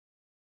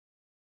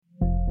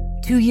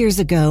2 years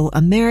ago,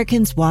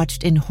 Americans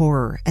watched in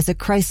horror as a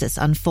crisis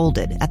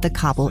unfolded at the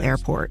Kabul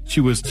airport.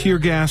 She was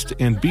tear-gassed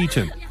and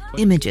beaten.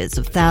 Images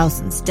of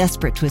thousands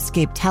desperate to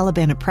escape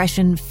Taliban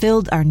oppression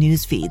filled our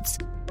news feeds.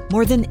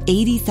 More than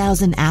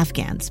 80,000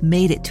 Afghans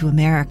made it to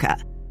America.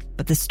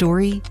 But the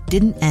story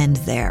didn't end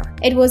there.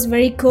 It was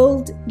very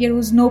cold. There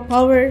was no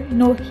power,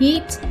 no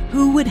heat.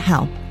 Who would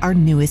help our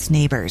newest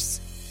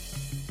neighbors?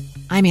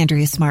 I'm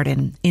Andrea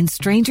Smartin. In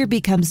Stranger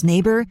Becomes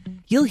Neighbor,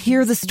 you'll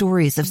hear the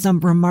stories of some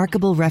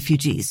remarkable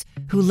refugees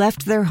who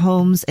left their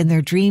homes and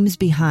their dreams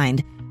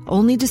behind,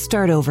 only to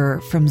start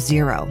over from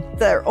zero.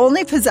 Their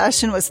only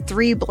possession was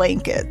 3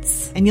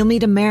 blankets. And you'll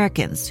meet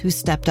Americans who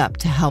stepped up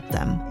to help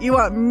them. You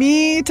want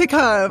me to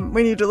come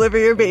when you deliver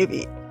your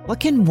baby. What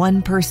can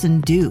one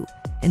person do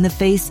in the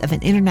face of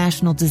an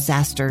international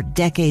disaster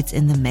decades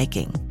in the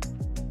making?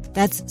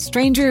 That's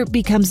Stranger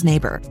Becomes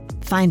Neighbor.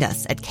 Find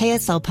us at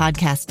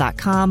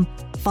kslpodcast.com.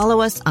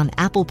 Follow us on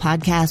Apple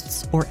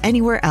Podcasts or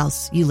anywhere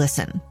else you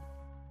listen.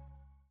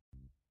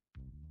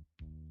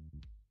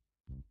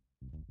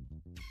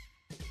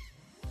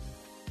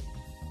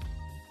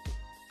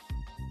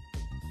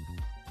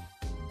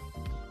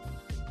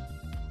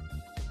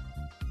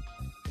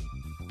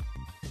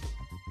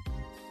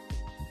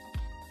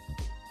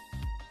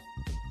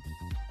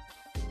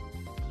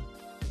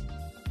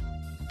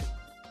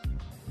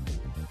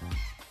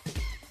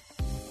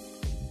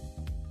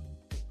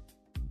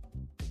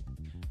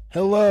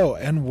 Hello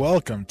and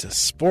welcome to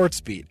Sports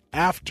Beat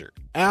After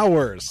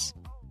Hours.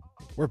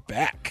 We're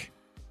back.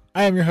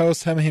 I am your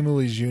host, Hema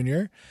Himuli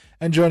Jr.,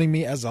 and joining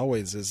me as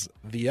always is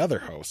the other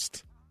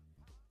host,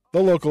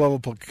 the local level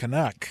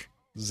Canuck,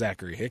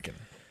 Zachary Hicken.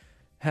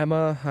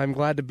 Hema, I'm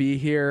glad to be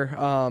here.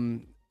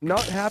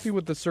 Not happy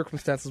with the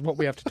circumstances, what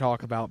we have to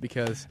talk about,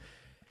 because,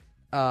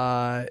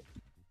 third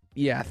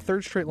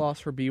straight loss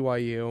for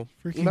BYU.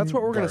 And that's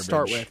what we're going to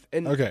start with.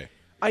 And okay.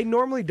 I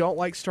normally don't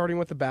like starting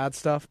with the bad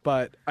stuff,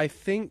 but I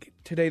think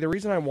today the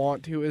reason I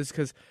want to is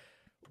because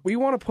we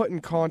want to put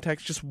in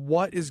context just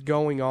what is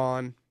going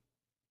on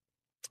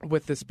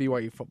with this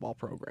BYU football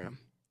program.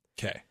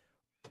 Okay.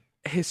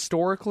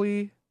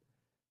 Historically,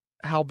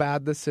 how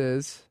bad this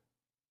is.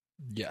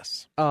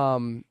 Yes.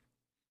 Why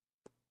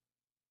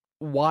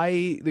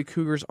the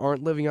Cougars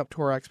aren't living up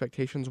to our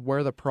expectations,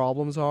 where the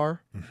problems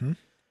are,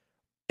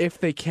 if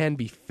they can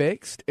be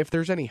fixed, if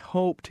there's any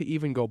hope to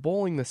even go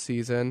bowling this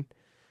season.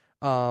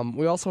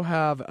 We also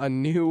have a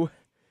new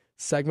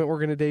segment we're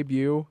going to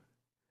debut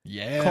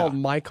called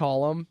My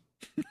Column.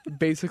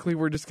 Basically,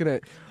 we're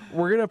going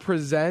to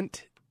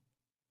present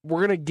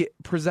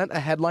a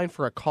headline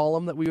for a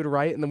column that we would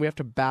write, and then we have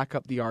to back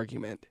up the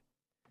argument.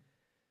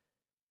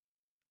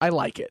 I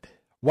like it.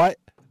 What?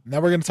 Now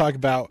we're going to talk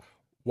about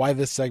why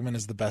this segment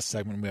is the best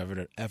segment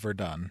we've ever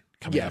done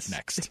coming up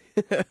next.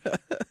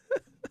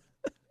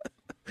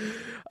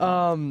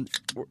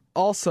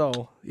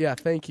 Also,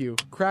 thank you.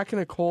 Cracking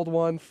a cold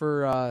one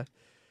for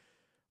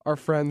our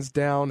friends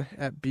down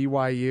at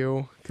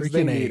BYU.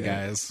 Freaking A,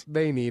 guys.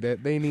 They need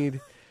it. They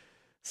need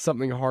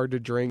something hard to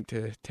drink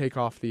to take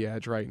off the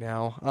edge right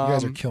now. You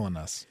guys are killing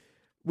us.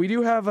 We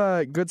do have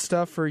good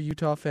stuff for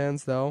Utah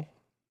fans, though.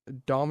 A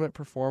dominant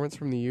performance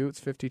from the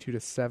Utes,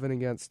 52-7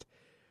 against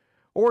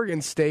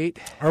Oregon State.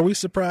 Are we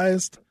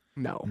surprised?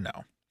 No.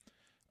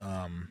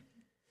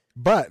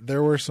 But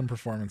there were some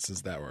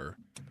performances that were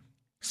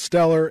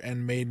stellar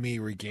and made me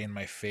regain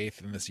my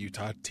faith in this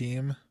Utah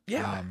team.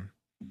 Yeah.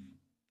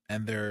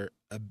 And their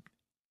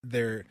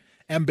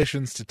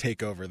ambitions to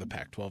take over the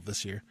Pac-12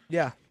 this year.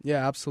 Yeah,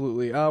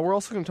 absolutely. We're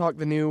also going to talk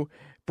the new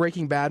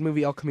Breaking Bad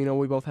movie, El Camino.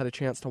 We both had a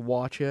chance to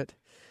watch it.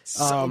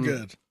 So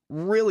good.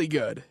 Really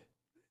good.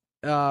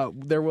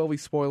 There will be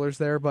spoilers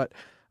there, but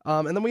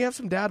and then we have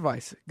some dad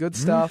advice. Good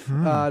stuff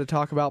to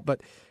talk about.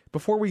 But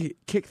before we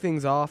kick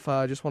things off,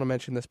 I just want to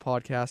mention this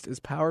podcast is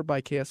powered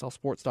by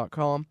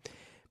KSLSports.com.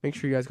 Make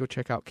sure you guys go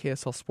check out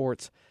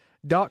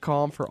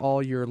KSLSports.com for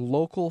all your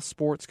local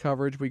sports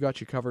coverage. We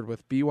got you covered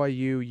with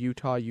BYU,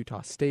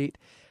 Utah State.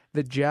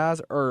 The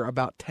Jazz are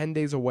about 10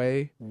 days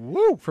away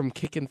from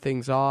kicking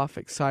things off.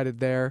 Excited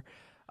there.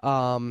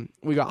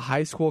 We got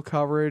high school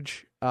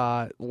coverage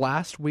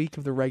last week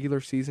of the regular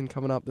season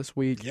coming up this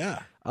week.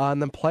 Yeah.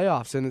 And then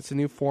playoffs, and it's a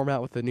new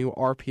format with the new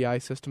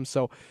RPI system.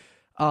 So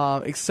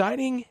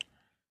exciting,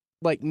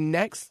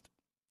 next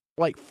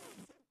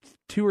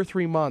 2 or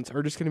 3 months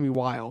are just going to be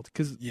wild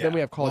because then we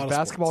have college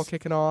basketball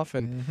kicking off,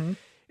 and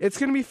it's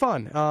going to be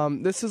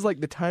fun. This is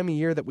the time of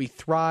year that we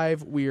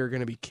thrive. We are going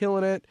to be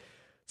killing it.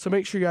 So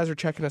make sure you guys are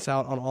checking us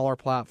out on all our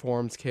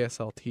platforms,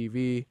 KSL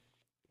TV,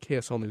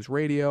 KSL News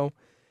Radio,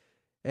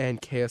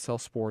 and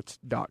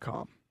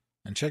KSLSports.com.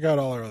 And check out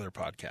all our other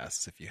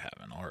podcasts if you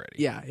haven't already.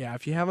 Yeah.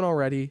 If you haven't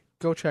already,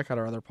 go check out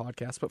our other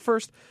podcasts. But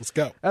first, let's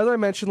go. As I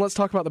mentioned, let's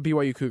talk about the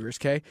BYU Cougars,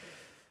 okay?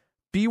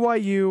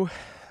 BYU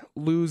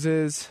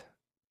loses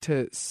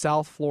to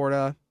South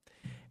Florida.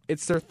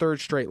 It's their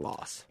third straight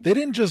loss. They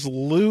didn't just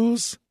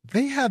lose.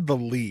 They had the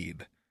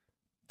lead,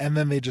 and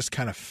then they just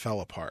kind of fell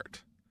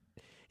apart.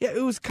 Yeah,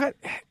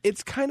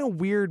 it's kind of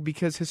weird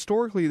because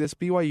historically this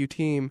BYU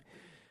team,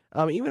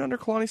 even under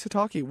Kalani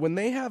Sitake, when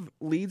they have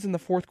leads in the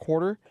fourth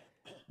quarter,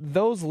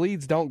 those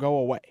leads don't go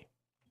away.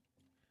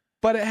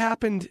 But it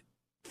happened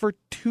for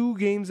 2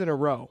 games in a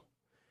row.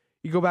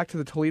 You go back to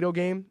the Toledo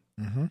game,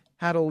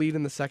 had a lead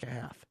in the second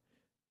half.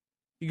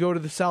 You go to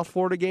the South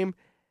Florida game,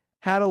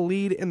 had a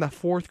lead in the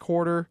fourth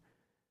quarter,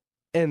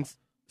 and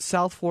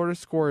South Florida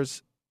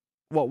scores,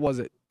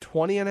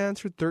 20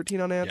 unanswered,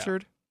 13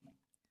 unanswered?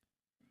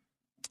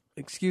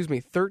 Yeah.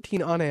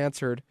 13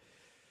 unanswered.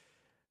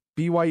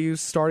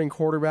 BYU's starting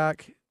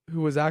quarterback,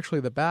 who was actually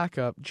the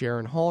backup,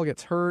 Jaron Hall,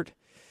 gets hurt.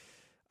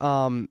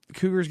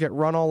 Cougars get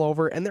run all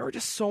over, and there were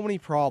just so many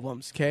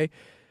problems, okay?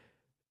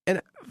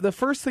 And the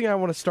first thing I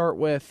want to start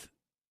with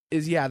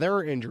is, there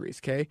are injuries,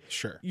 okay?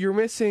 Sure. You're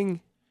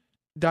missing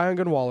Dion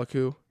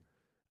Gunwalaku.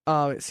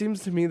 It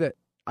seems to me that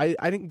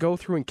I didn't go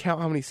through and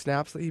count how many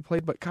snaps that he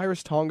played, but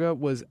Kairos Tonga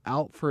was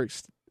out for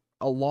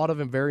a lot of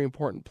very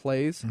important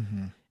plays.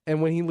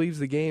 And when he leaves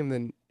the game,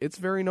 then it's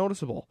very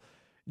noticeable.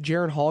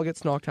 Jaron Hall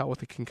gets knocked out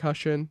with a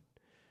concussion.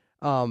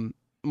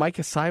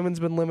 Micah Simon's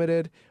been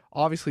limited.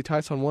 Obviously,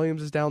 Tyson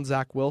Williams is down.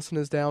 Zach Wilson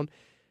is down.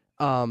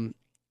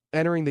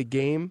 Entering the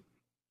game,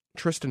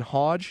 Tristan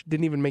Hodge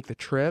didn't even make the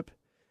trip.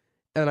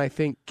 And I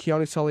think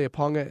Keanu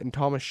Saliaponga and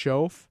Thomas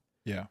Schoaf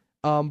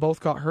both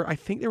got hurt. I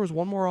think there was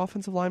one more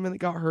offensive lineman that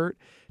got hurt.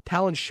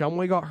 Talon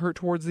Shumway got hurt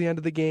towards the end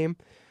of the game.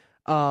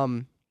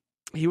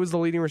 He was the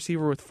leading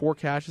receiver with 4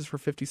 catches for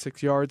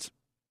 56 yards.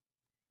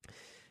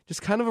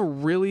 Just kind of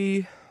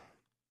a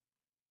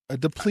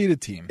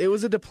depleted team. It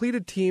was a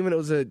depleted team, and it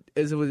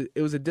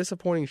was a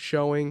disappointing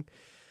showing.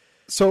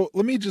 So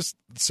let me just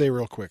say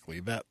real quickly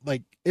that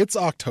it's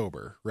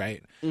October,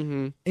 right?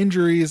 Mm-hmm.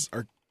 Injuries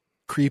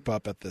creep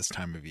up at this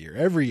time of year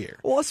every year.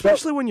 Well,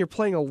 especially when you're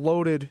playing a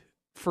loaded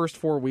first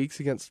 4 weeks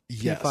against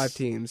P5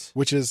 teams,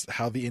 which is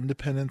how the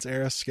Independence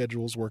era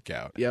schedules work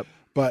out. Yep.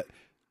 But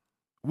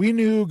we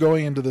knew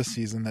going into the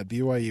season that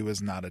BYU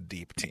is not a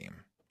deep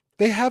team.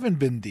 They haven't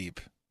been deep.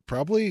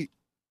 Probably,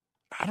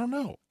 I don't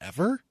know,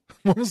 ever?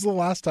 When was the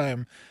last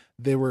time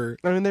they were...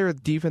 I mean, they were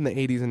deep in the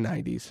 80s and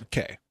 90s.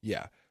 Okay,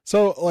 yeah.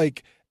 So,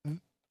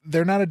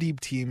 they're not a deep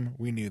team.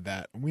 We knew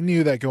that. We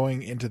knew that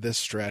going into this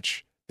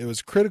stretch, it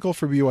was critical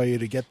for BYU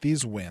to get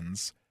these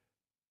wins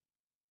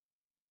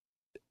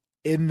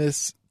in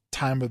this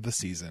time of the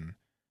season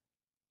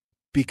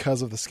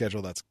because of the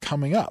schedule that's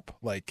coming up.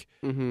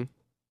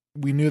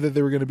 We knew that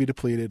they were going to be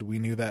depleted. We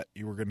knew that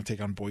you were going to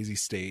take on Boise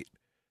State,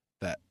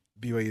 that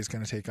BYU is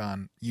going to take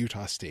on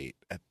Utah State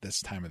at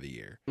this time of the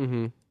year.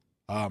 Mm-hmm.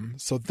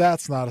 So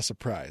that's not a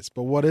surprise.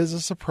 But what is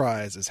a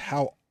surprise is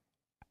how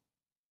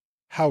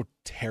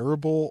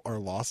terrible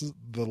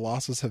the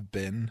losses have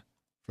been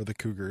for the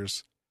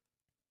Cougars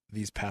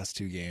these past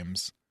 2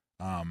 games.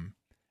 And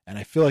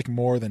I feel like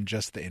more than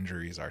just the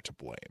injuries are to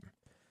blame.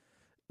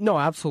 No,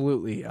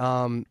 absolutely.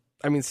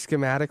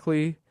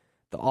 Schematically,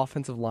 the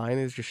offensive line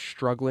is just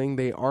struggling.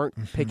 They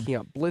aren't picking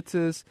up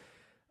blitzes.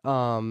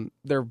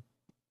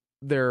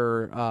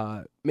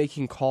 They're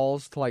making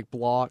calls to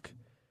block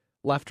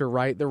left or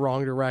right the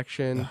wrong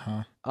direction.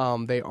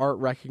 They aren't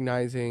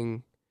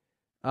recognizing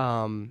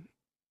what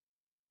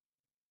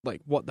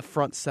the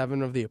front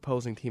 7 of the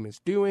opposing team is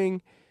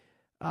doing.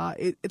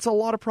 It's a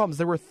lot of problems.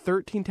 There were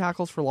 13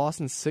 tackles for loss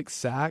and 6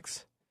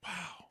 sacks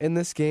in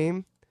this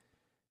game.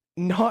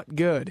 Not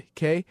good,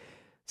 okay?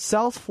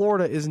 South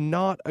Florida is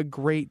not a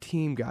great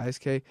team, guys,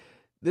 okay?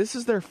 This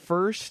is their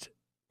first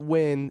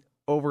win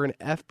over an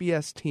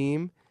FBS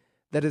team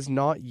that is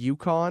not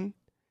UConn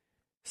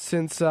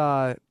since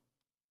the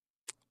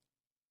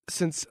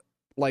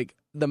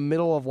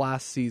middle of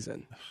last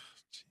season.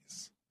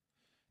 Jeez.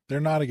 They're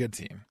not a good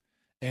team.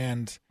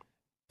 And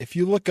if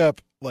you look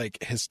up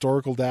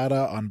historical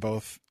data on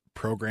both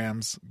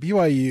programs,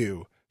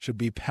 BYU should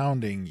be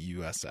pounding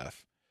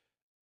USF.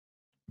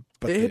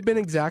 But it had been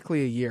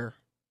exactly a year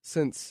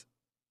since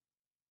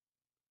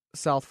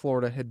South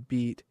Florida had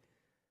beat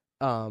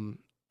an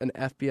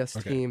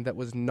FBS team that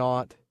was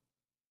not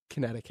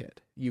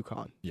Connecticut,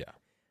 UConn. Yeah.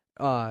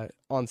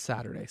 On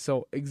Saturday.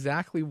 So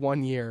exactly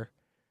 1 year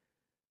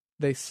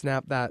they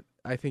snapped that.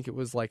 I think it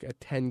was a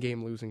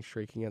 10-game losing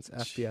streak against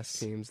FBS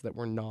teams that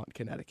were not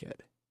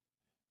Connecticut.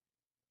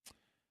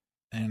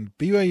 And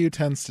BYU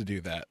tends to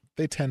do that.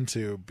 They tend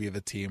to be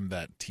the team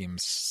that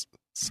teams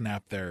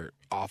snap their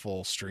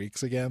awful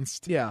streaks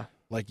against. Yeah.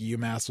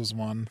 UMass was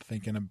one,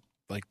 thinking of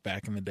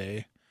back in the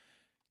day.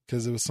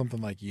 Because it was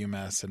something like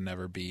UMass had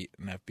never beat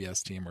an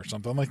FBS team or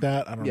something like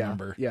that. I don't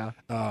remember. Yeah.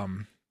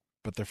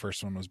 But their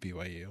first one was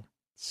BYU.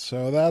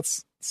 So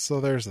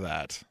there's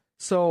that.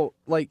 So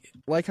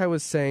like I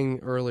was saying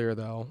earlier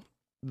though,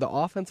 the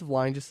offensive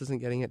line just isn't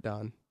getting it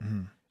done.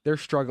 Mm-hmm. They're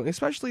struggling.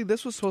 Especially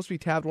this was supposed to be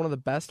tabbed one of the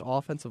best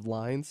offensive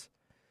lines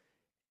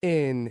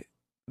in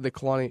the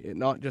Kalani,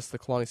 not just the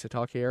Kalani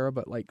Sitake era,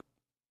 but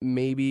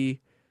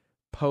maybe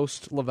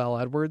post Lavelle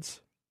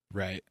Edwards.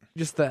 Right.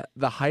 Just the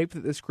hype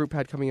that this group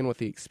had coming in with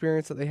the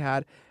experience that they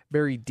had,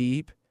 very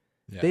deep.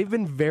 Yeah. They've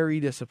been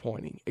very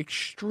disappointing,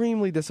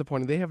 extremely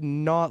disappointing. They have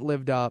not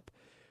lived up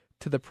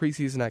to the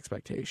preseason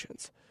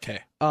expectations. Okay.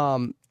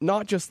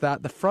 Not just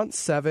that, the front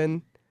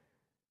 7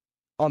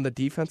 on the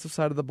defensive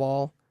side of the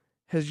ball,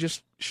 has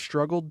just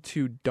struggled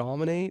to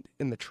dominate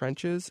in the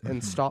trenches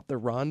and stop the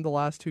run the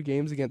last 2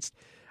 games against.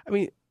 I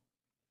mean,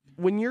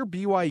 when you're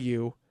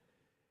BYU,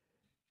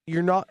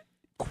 you're not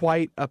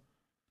quite a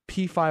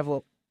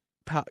P5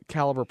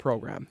 caliber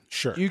program.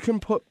 Sure. You can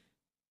put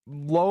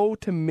low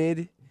to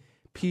mid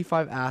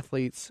P5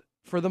 athletes,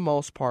 for the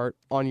most part,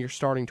 on your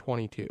starting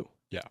 22.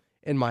 Yeah.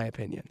 In my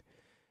opinion.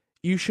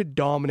 You should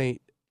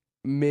dominate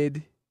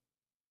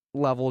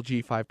mid-level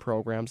G5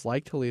 programs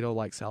like Toledo,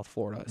 like South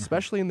Florida,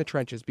 especially in the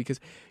trenches, because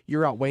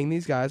you're outweighing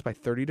these guys by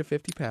 30 to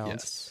 50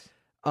 pounds.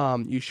 Yes.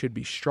 You should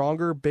be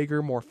stronger,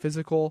 bigger, more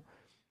physical,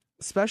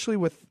 especially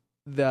with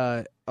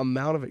the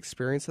amount of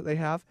experience that they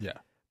have. Yeah.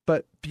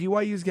 But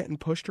BYU's getting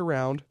pushed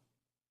around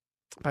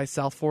by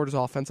South Florida's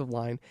offensive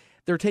line.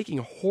 They're taking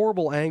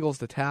horrible angles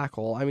to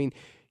tackle. I mean,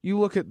 you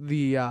look at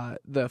the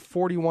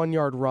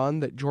 41-yard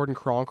run that Jordan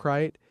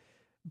Cronkrite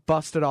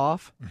busted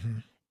off,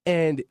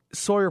 and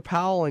Sawyer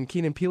Powell and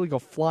Keenan Peely go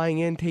flying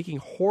in, taking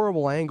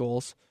horrible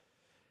angles.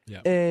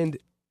 Yeah. And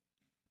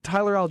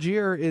Tyler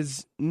Algier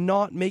is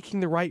not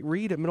making the right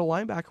read at middle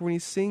linebacker when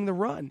he's seeing the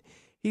run.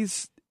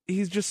 He's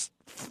just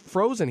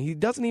frozen. He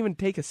doesn't even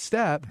take a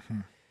step,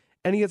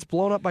 and he gets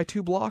blown up by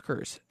 2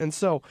 blockers. And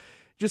so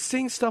just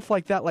seeing stuff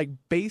like that, like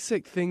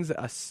basic things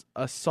that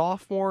a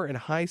sophomore in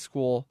high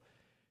school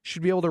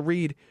should be able to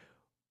read,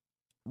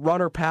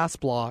 run or pass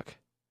block,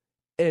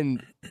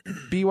 and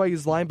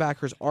BYU's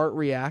linebackers aren't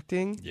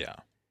reacting. Yeah.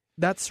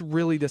 That's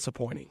really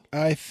disappointing.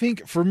 I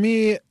think for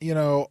me,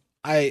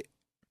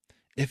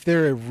 if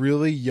they're a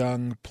really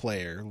young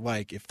player,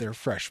 like if they're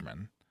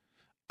freshmen,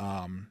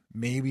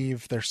 maybe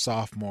if they're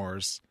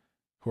sophomores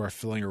who are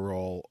filling a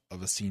role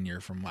of a senior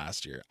from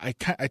last year, I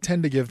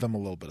tend to give them a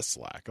little bit of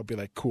slack. I'll be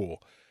like,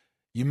 cool,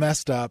 you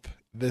messed up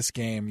this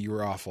game, you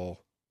were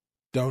awful,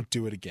 don't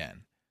do it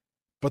again.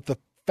 But the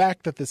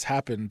fact that this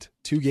happened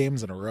 2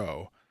 games in a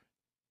row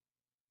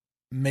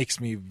makes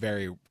me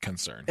very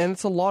concerned. And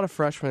it's a lot of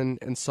freshmen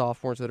and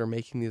sophomores that are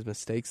making these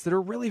mistakes that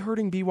are really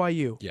hurting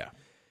BYU. Yeah.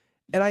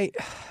 And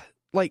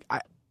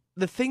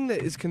the thing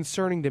that is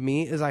concerning to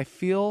me is I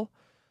feel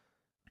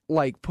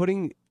like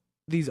putting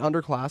these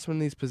underclassmen in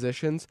these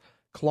positions,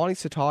 Kalani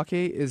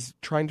Sitake is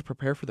trying to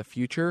prepare for the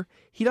future.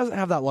 He doesn't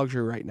have that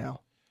luxury right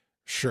now.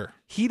 Sure.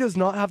 He does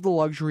not have the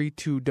luxury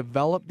to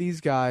develop these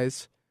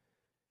guys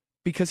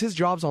because his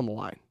job's on the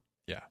line.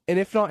 Yeah. And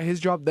if not his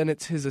job, then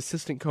it's his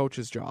assistant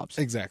coach's jobs.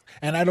 Exactly.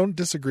 And I don't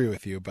disagree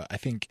with you, but I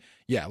think,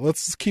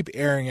 let's keep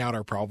airing out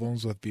our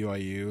problems with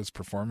BYU's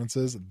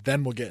performances.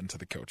 Then we'll get into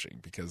the coaching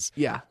because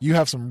you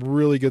have some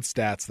really good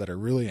stats that are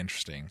really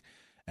interesting,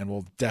 and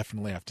we'll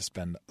definitely have to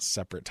spend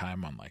separate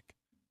time on like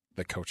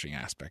the coaching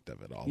aspect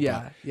of it all.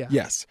 Yeah.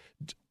 Yes.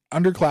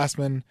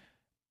 Underclassmen,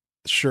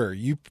 sure.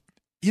 You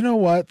know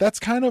what? That's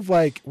kind of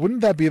like, wouldn't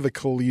that be the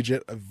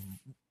collegiate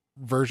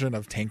version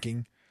of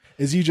tanking?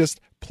 Is you just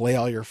play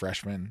all your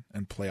freshmen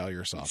and play all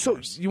your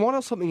sophomores. So you want to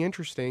know something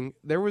interesting?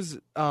 There was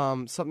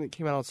something that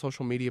came out on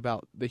social media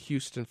about the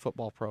Houston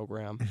football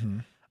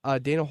program.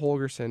 Dana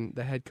Holgerson,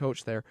 the head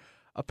coach there,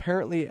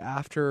 apparently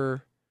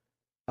after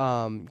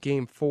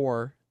game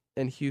 4,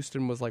 and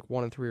Houston was like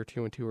 1-3 or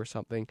 2-2 or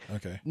something.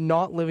 Okay.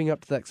 Not living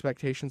up to the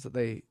expectations that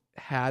they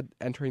had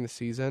entering the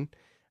season.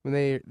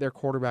 Their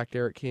quarterback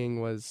Derek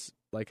King was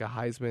like a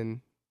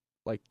Heisman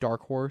like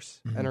dark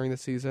horse entering the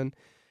season.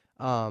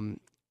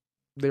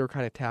 They were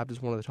kind of tabbed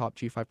as one of the top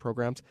G5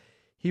 programs.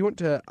 He went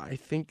to, I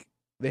think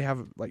they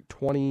have like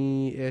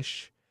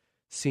 20-ish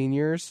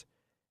seniors,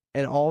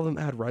 and all of them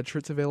had red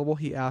shirts available.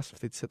 He asked if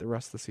they'd sit the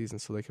rest of the season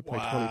so they could play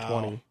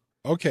 2020.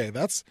 Okay,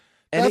 that's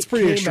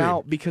pretty extreme. Came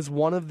out because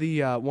one of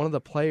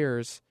the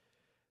players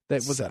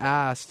that was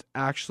asked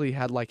actually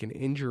had like an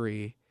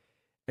injury,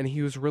 and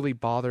he was really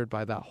bothered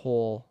by that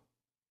whole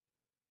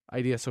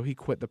idea, so he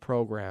quit the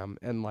program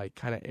and like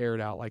kind of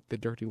aired out like the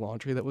dirty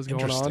laundry that was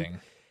going on.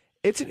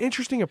 It's an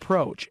interesting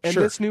approach, and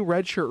this new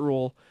redshirt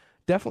rule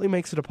definitely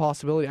makes it a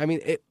possibility. I mean,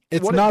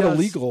 it's not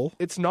illegal.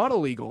 It's not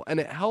illegal, and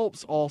it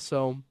helps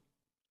also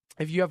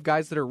if you have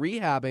guys that are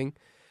rehabbing,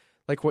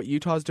 like what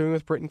Utah's doing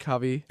with Britton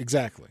Covey.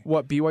 Exactly.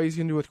 What BYU's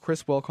going to do with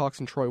Chris Wilcox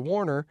and Troy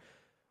Warner.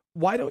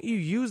 Why don't you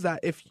use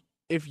that if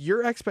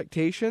your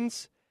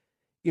expectations,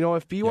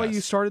 if BYU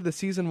started the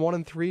season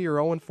 1-3 or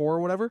 0-4 or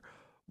whatever,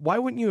 why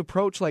wouldn't you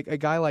approach like a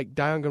guy like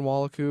Dion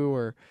Ganwalaku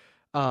or,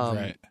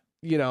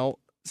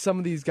 some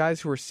of these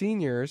guys who are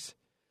seniors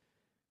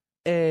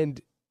and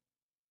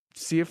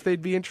see if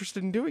they'd be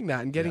interested in doing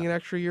that and getting an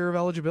extra year of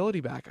eligibility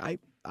back.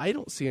 I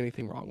don't see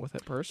anything wrong with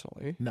it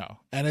personally. No.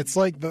 And it's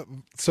like But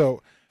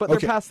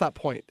they're past that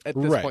point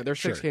at this point. They're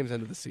 6 games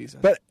into the season.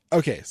 But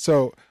okay,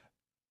 so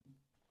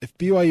if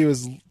BYU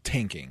is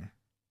tanking,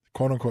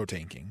 quote unquote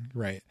tanking,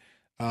 right?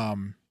 What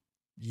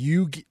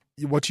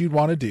you'd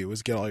want to do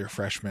is get all your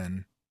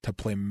freshmen to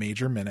play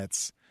major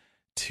minutes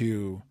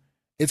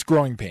it's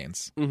growing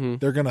pains.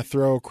 They're going to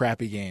throw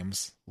crappy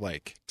games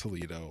like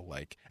Toledo,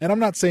 and I'm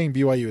not saying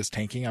BYU is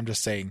tanking. I'm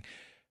just saying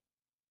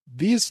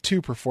these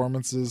 2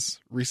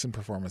 recent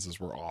performances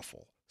were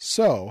awful.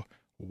 So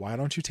why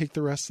don't you take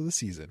the rest of the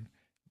season,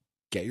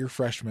 get your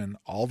freshmen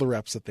all the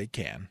reps that they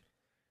can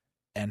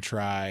and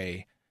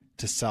try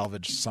to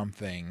salvage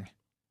something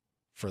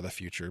for the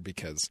future,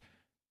 because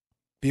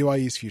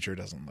BYU's future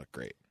doesn't look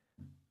great.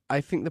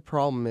 I think the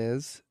problem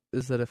is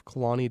that if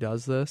Kalani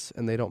does this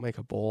and they don't make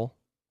a bowl,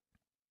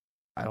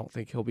 I don't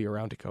think he'll be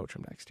around to coach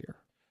them next year.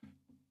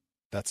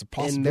 That's a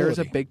possibility. And there's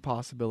a big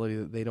possibility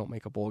that they don't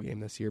make a bowl game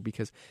this year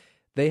because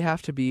they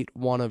have to beat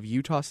one of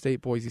Utah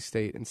State, Boise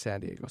State, and San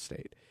Diego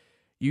State.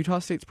 Utah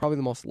State's probably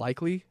the most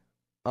likely,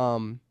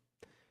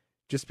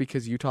 just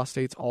because Utah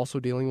State's also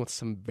dealing with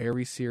some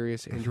very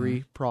serious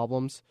injury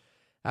problems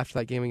after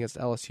that game against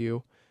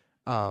LSU.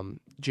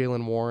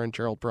 Jalen Warren,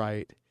 Gerald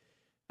Bright,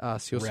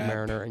 Siosa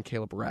Mariner, and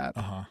Caleb Rapp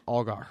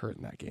all got hurt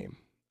in that game.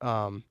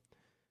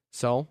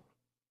 So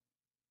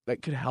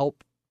that could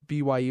help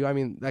BYU. I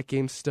mean, that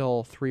game's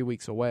still 3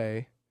 weeks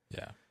away.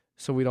 Yeah.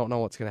 So we don't know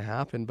what's going to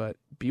happen, but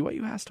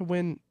BYU has to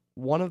win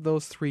one of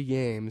those 3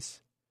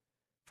 games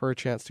for a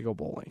chance to go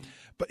bowling.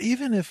 But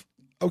even if,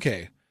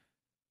 okay,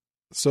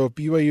 so if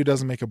BYU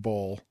doesn't make a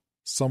bowl,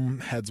 some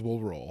heads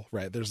will roll,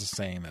 right? There's a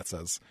saying that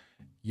says,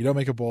 you don't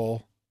make a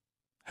bowl,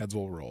 heads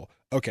will roll.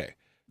 Okay,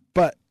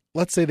 but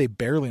let's say they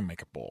barely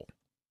make a bowl.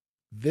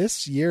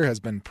 This year has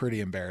been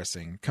pretty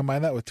embarrassing.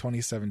 Combine that with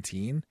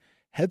 2017,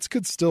 heads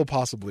could still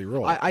possibly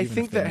roll. I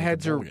think that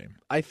heads are,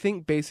 I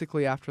think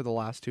basically after the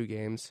last 2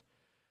 games,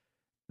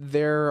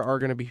 there are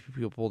going to be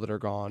people that are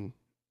gone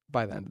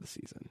by the end of the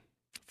season.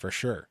 For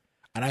sure.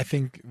 And I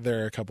think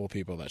there are a couple of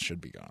people that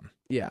should be gone.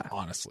 Yeah.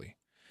 Honestly.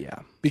 Yeah.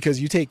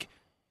 Because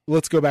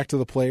let's go back to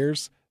the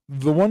players.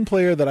 The one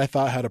player that I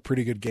thought had a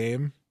pretty good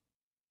game,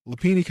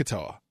 Lupini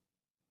Katoa.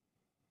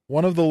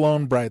 One of the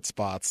lone bright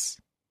spots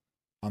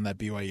on that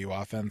BYU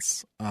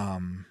offense.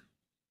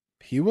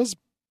 He was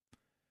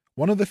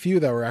one of the few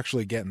that were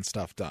actually getting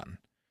stuff done.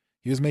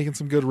 He was making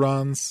some good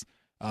runs,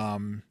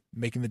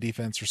 making the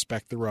defense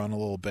respect the run a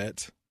little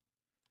bit.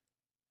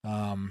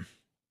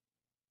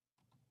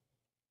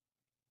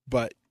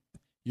 But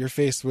you're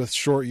faced with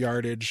short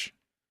yardage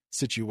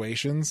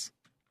situations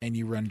and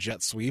you run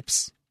jet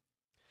sweeps.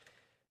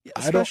 Yeah,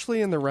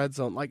 especially in the red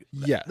zone.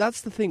 Yeah.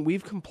 That's the thing.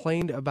 We've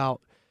complained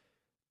about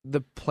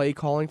the play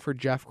calling for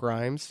Jeff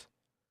Grimes,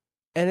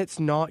 and it's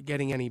not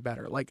getting any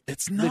better.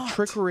 It's not. The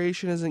trick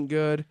creation isn't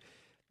good.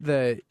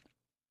 The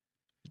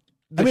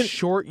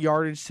short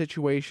yardage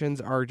situations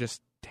are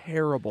just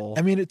terrible.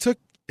 I mean, it took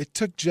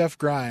Jeff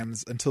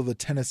Grimes until the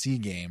Tennessee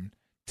game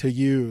to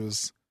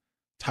use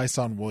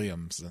Tyson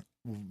Williams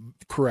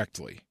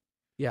correctly.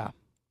 Yeah.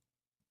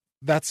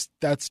 That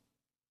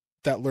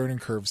learning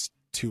curve's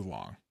too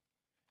long.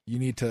 You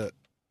need to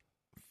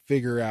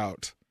figure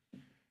out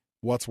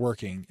what's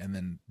working and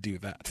then do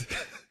that.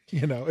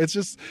 It's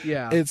just,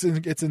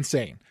 it's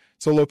insane.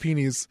 So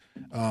Lopini's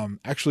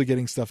actually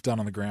getting stuff done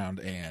on the ground,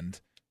 and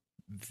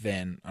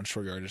then on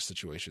short yardage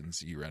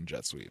situations, you run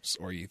jet sweeps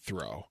or you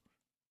throw.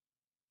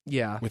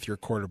 Yeah. With your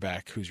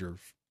quarterback, who's your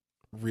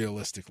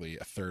realistically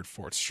a third,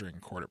 fourth string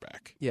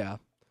quarterback. Yeah.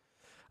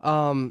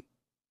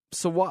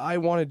 So what I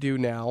want to do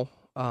now,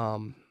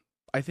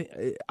 I think,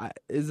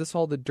 is this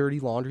all the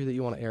dirty laundry that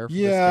you want to air for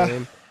this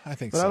game? I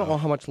think but so. I don't know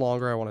how much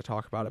longer I want to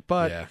talk about it,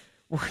 but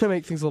we're going to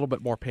make things a little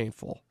bit more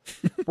painful.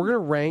 We're going to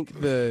rank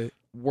the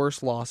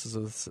worst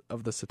losses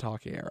of the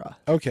Sitake era.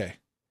 Okay.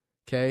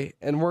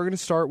 And we're going to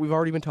start, we've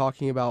already been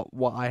talking about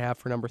what I have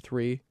for number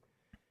 3.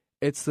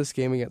 It's this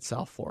game against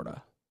South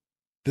Florida.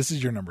 This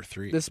is your number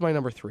 3? This is my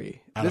number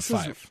 3. Out of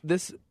 5?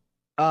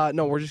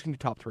 No, we're just going to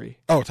do top 3.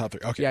 Oh, top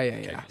 3. Okay.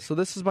 Yeah. Okay. So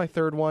this is my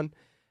third one.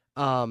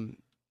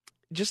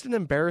 Just an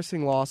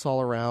embarrassing loss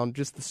all around.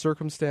 Just the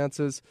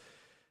circumstances.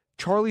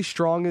 Charlie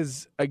Strong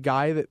is a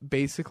guy that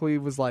basically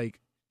was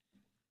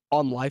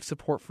on life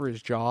support for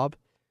his job.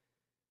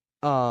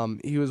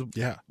 He was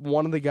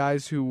one of the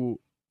guys who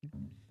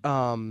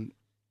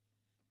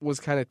was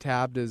kind of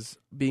tabbed as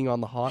being on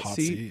the hot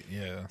seat.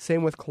 Yeah.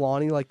 Same with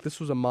Kalani. This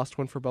was a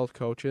must-win for both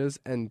coaches,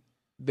 and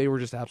they were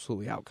just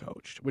absolutely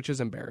outcoached, which is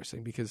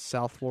embarrassing because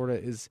South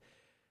Florida is,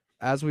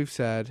 as we've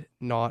said,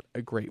 not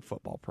a great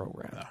football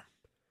program. No.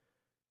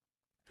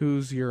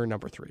 Who's your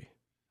number 3?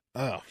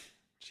 Oh,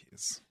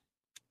 jeez.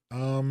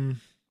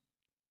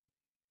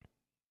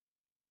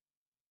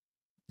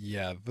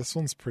 Yeah, this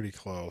one's pretty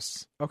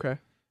close. Okay.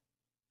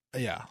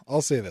 Yeah,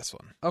 I'll say this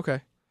one.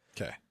 Okay.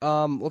 Okay.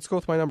 Let's go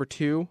with my number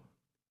 2,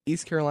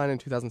 East Carolina in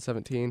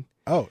 2017.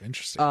 Oh,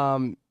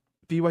 interesting.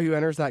 BYU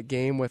enters that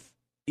game with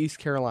East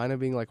Carolina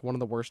being one of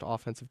the worst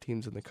offensive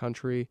teams in the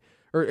country,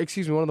 or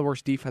one of the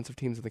worst defensive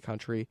teams in the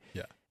country.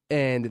 Yeah.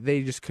 And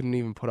they just couldn't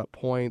even put up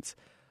points.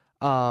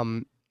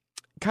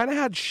 Kind of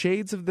had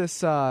shades of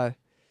this, I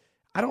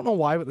don't know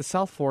why, but the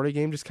South Florida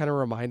game just kind of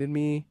reminded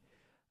me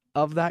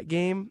of that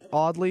game,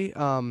 oddly.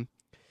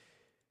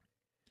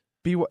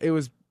 They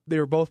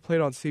were both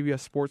played on CBS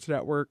Sports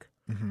Network.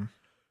 Mm-hmm.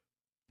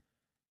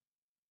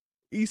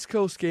 East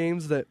Coast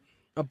games that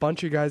a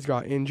bunch of guys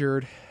got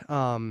injured.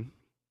 The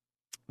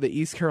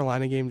East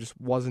Carolina game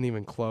just wasn't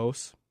even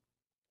close.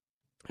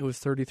 It was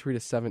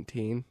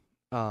 33-17.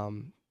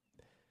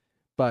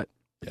 But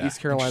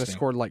East Carolina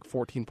scored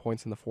 14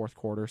 points in the fourth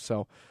quarter.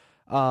 So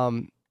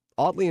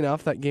Oddly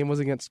enough, that game was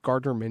against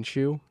Gardner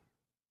Minshew,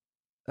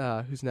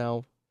 who's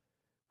now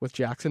with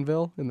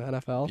Jacksonville in the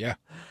NFL. Yeah.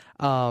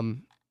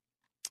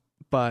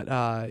 But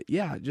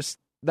just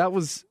that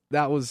was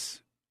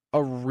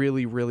a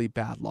really, really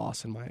bad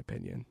loss in my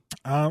opinion.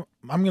 I'm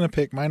gonna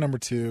pick my number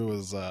 2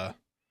 was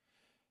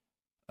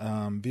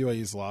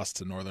BYU's loss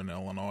to Northern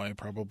Illinois.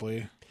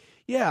 Probably.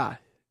 Yeah,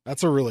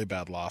 That's a really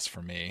bad loss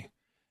for me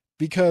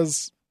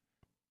because,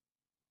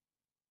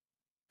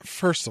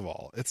 first of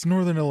all, it's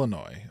Northern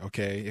Illinois,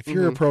 okay? If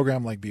you're a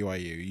program like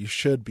BYU, you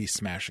should be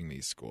smashing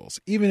these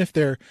schools, even if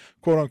they're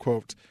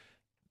quote-unquote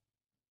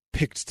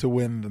picked to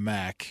win the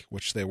MAC,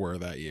 which they were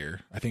that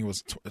year. I think it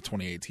was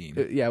 2018.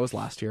 It was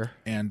last year.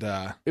 And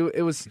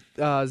it was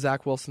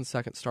Zach Wilson's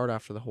second start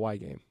after the Hawaii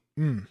game.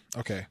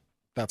 Okay,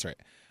 that's right.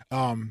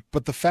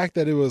 But the fact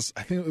that I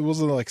think it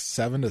was like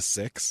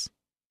 7-6.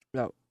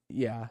 No,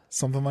 yeah,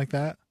 something like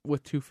that,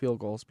 with 2 field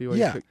goals.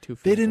 BYU took 2 field goals.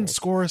 They didn't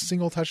score a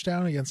single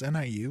touchdown against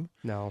NIU.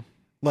 No,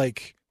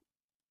 like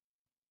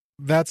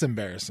that's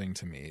embarrassing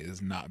to me,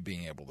 is not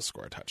being able to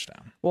score a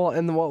touchdown. Well,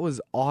 and what was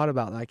odd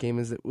about that game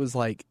is it was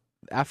like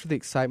after the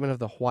excitement of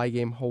the Hawaii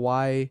game,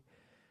 Hawaii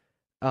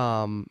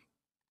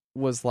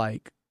was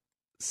like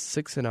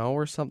 6-0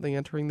 or something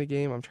entering the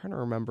game. I'm trying to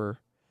remember.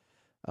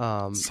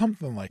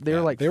 Something like they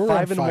were like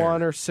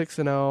 5-1 or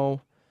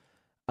 6-0.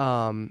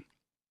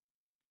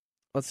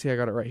 Let's see, I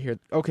got it right here.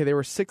 Okay, they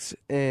were 6-1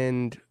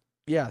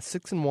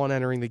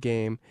 entering the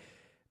game.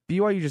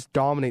 BYU just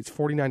dominates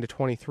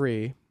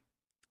 49-23.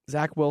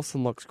 Zach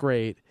Wilson looks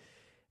great,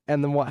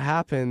 and then what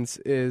happens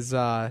is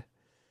BYU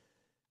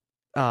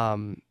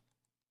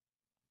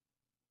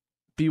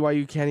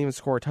can't even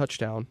score a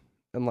touchdown,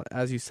 and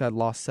as you said,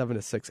 lost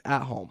 7-6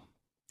 at home.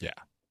 Yeah,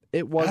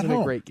 it wasn't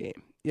a great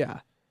game. Yeah.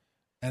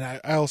 And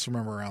I also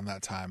remember around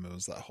that time, it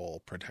was that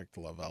whole Protect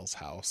Lavelle's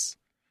house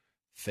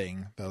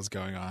thing that was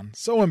going on.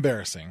 So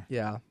embarrassing.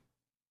 Yeah.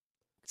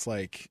 It's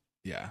like,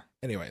 yeah.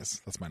 Anyways,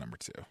 that's my number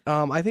 2.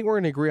 I think we're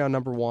going to agree on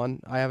number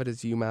 1. I have it as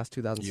UMass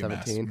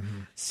 2017.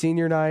 UMass.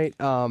 Senior night,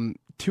 2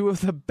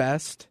 of the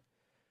best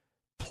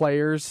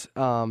players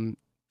to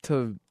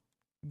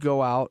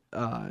go out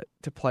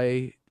to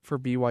play for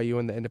BYU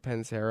in the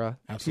independence era.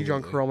 Absolutely.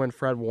 Tejon Kromer and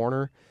Fred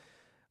Warner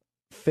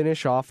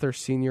finish off their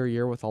senior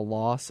year with a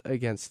loss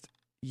against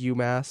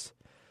UMass.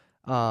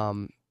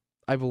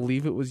 I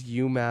believe it was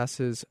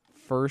UMass's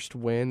first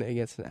win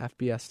against an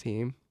FBS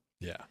team.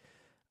 Yeah.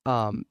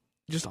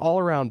 Just all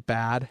around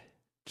bad.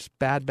 Just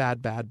bad.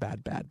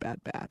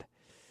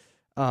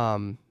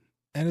 And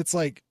it's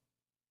like,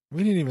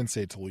 we didn't even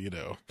say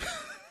Toledo.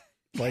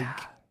 Like,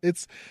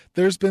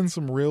 there's been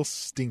some real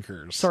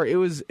stinkers. Sorry, it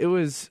was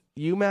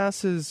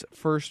UMass's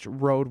first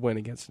road win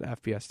against an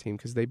FBS team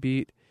because they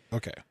beat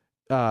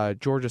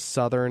Georgia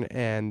Southern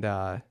and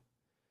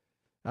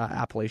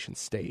Appalachian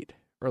State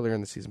earlier in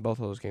the season. Both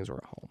of those games were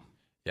at home.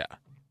 Yeah.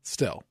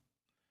 Still.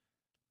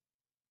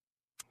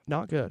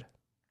 Not good.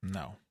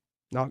 No.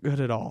 Not good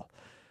at all.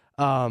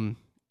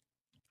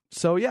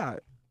 So, yeah,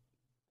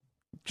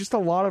 just a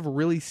lot of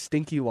really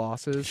stinky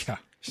losses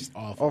just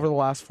awful. over the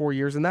last 4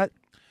 years. But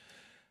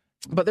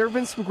there have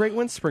been some great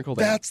wins sprinkled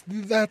in. That's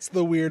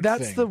the weird thing.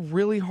 That's the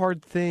really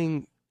hard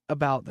thing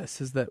about this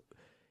is that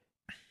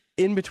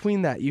in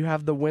between that, you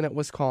have the win at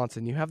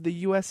Wisconsin. You have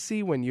the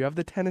USC win. You have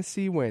the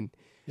Tennessee win.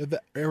 Yeah,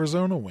 the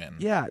Arizona win.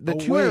 Yeah, the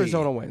 2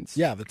 Arizona wins.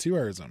 Yeah, the 2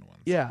 Arizona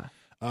wins. Yeah.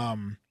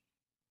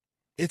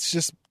 It's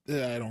just,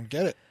 I don't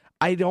get it.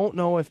 I don't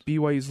know if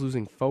BYU's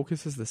losing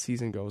focus as the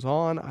season goes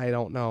on. I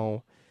don't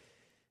know.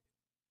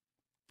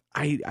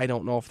 I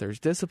don't know if there's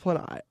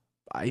discipline.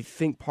 I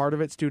think part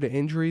of it's due to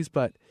injuries,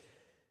 but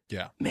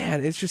yeah,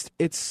 man,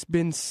 it's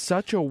been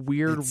such a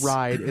weird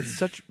ride.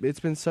 It's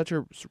been such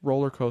a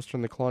roller coaster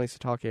in the Kalani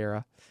Sitake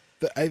era.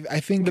 I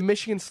think the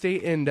Michigan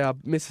State and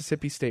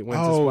Mississippi State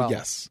wins as well. Oh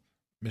yes,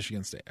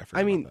 Michigan State.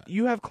 I mean,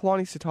 you have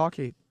Kalani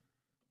Sitake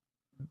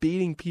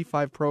beating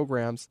P5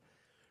 programs,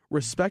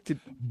 respected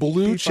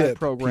blue P5 chip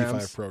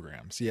programs, P5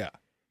 programs. Yeah,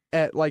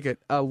 at like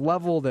a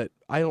level that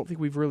I don't think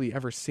we've really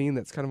ever seen.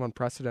 That's kind of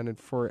unprecedented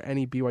for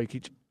any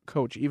BYU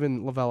coach,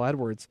 even Lavelle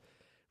Edwards.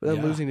 But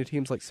then losing to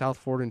teams like South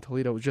Florida and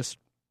Toledo,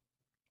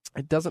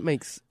 it doesn't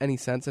make any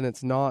sense, and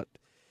it's not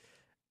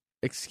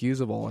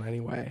excusable in any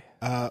way.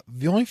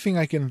 The only thing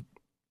I can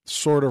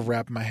sort of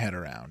wrap my head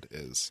around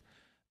is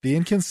the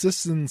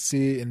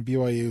inconsistency in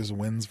BYU's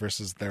wins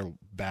versus their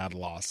bad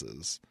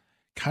losses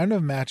kind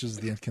of matches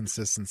the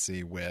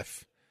inconsistency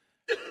with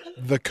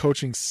the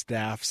coaching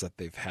staffs that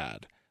they've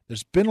had.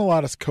 There's been a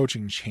lot of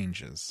coaching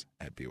changes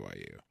at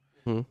BYU,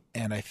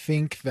 and I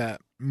think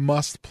that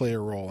must play a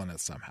role in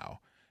it somehow.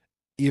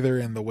 Either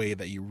in the way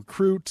that you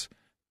recruit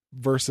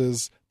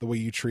versus the way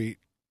you treat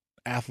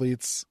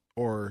athletes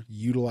or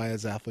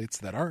utilize athletes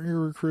that aren't your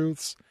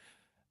recruits,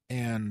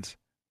 and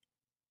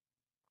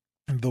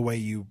the way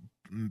you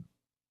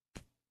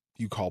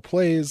call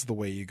plays, the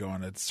way you go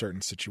into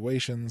certain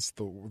situations,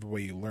 the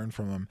way you learn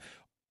from them.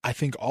 I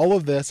think all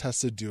of this has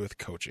to do with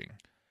coaching.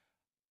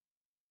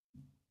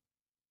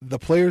 The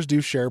players do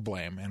share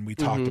blame, and we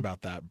talked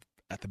about that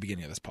at the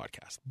beginning of this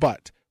podcast.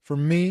 But for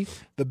me,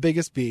 the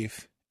biggest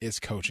beef is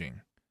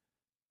coaching.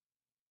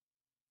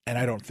 And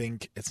I don't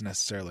think it's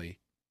necessarily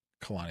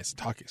Kalani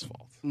Sitake's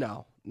fault.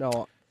 No.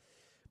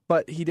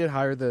 But he did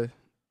hire the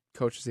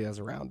coaches he has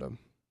around him.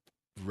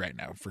 Right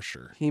now, for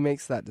sure. He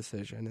makes that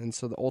decision. And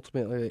so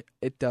ultimately,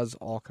 it does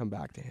all come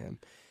back to him.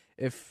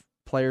 If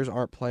players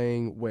aren't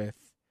playing with,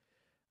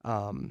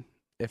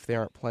 if they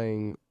aren't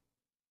playing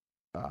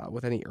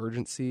with any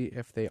urgency,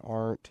 if they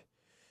aren't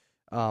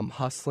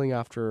hustling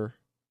after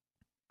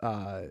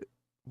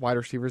wide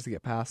receivers to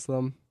get past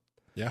them,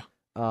 yeah.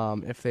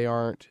 If they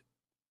aren't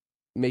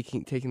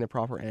taking the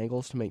proper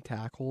angles to make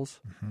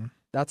tackles,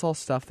 that's all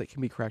stuff that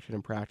can be corrected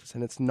in practice,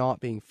 and it's not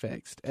being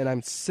fixed. And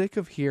I'm sick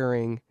of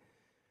hearing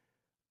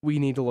we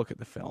need to look at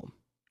the film.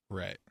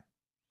 Right.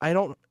 I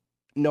don't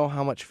know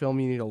how much film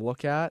you need to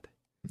look at.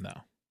 No.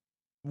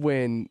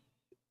 When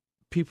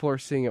people are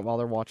seeing it while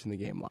they're watching the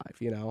game live,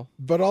 you know?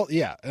 But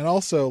and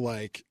also,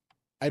 like,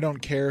 I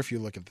don't care if you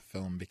look at the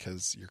film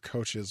because your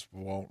coaches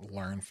won't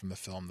learn from the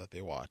film that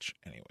they watch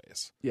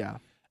anyways. Yeah.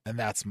 And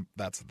that's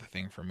the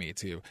thing for me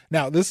too.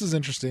 Now, this is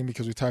interesting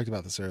because we talked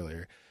about this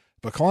earlier,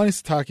 but Kalani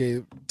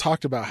Sitake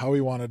talked about how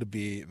he wanted to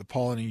be the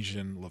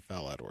Polynesian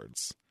LaVelle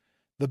Edwards.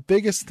 The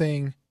biggest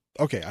thing,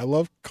 okay, I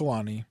love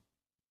Kalani.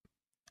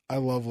 I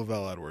love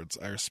LaVelle Edwards.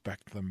 I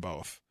respect them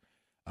both.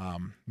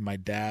 My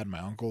dad, my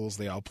uncles,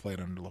 they all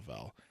played under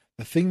LaVelle.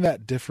 The thing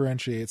that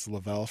differentiates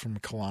LaVelle from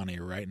Kalani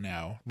right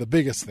now, the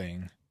biggest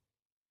thing,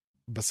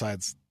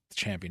 besides the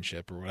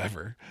championship or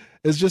whatever,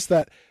 is just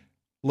that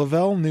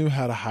LaVelle knew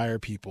how to hire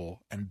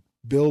people and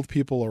build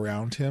people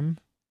around him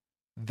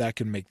that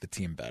can make the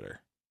team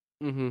better.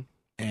 Mm-hmm.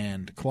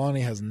 And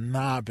Kalani has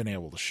not been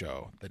able to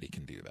show that he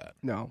can do that.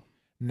 No.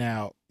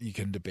 Now, you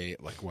can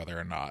debate like whether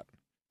or not,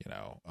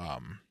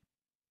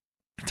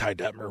 Ty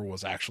Detmer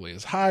was actually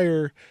his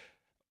hire,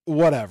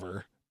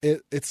 whatever.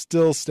 It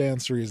still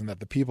stands to reason that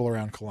the people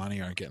around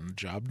Kalani aren't getting the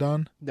job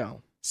done.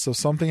 No. So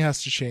something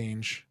has to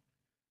change.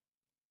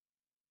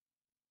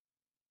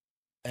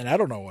 And I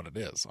don't know what it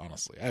is,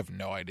 honestly. I have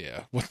no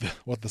idea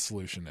what the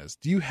solution is.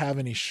 Do you have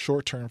any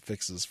short-term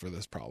fixes for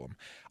this problem?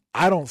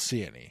 I don't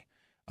see any.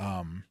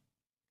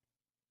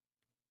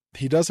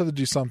 He does have to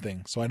do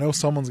something, so I know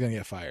someone's going to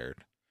get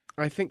fired.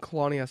 I think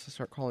Kalani has to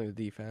start calling the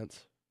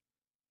defense.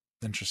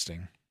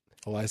 Interesting.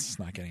 Elias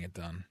not getting it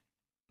done.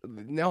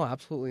 No,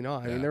 absolutely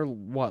not. I mean, they're,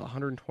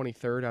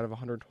 123rd out of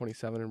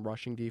 127 in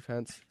rushing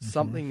defense. Mm-hmm.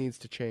 Something needs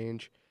to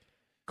change.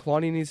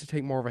 Kalani needs to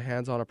take more of a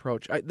hands-on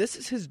approach. This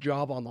is his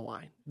job on the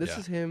line. This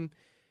is him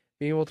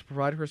being able to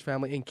provide for his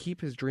family and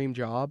keep his dream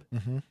job.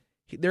 Mm-hmm.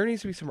 There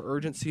needs to be some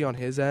urgency on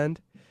his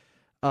end.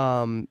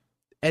 And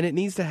it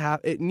needs to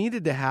it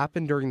needed to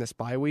happen during this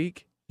bye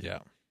week. Yeah.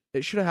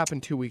 It should have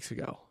happened 2 weeks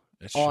ago.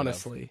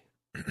 Honestly.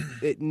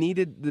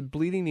 The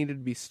bleeding needed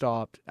to be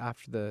stopped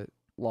after the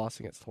loss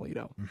against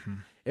Toledo. Mm-hmm.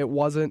 It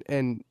wasn't,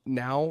 and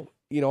now,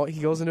 he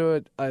goes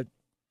into a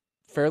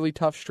fairly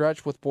tough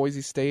stretch with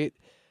Boise State,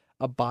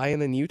 a bye,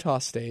 and then Utah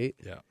State.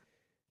 Yeah.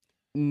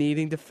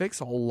 Needing to fix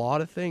a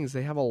lot of things.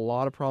 They have a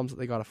lot of problems that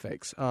they got to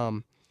fix.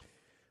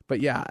 But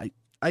yeah,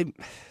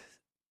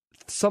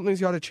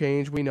 something's got to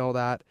change. We know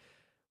that.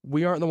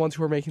 We aren't the ones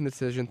who are making the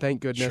decision,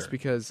 thank goodness,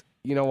 because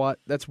you know what?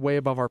 That's way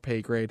above our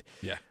pay grade.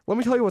 Yeah. Let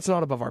me tell you what's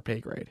not above our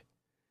pay grade.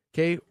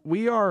 Okay?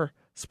 We are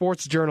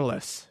sports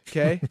journalists,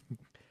 okay?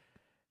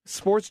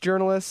 Sports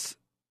journalists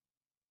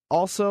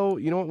also,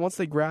 once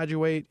they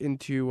graduate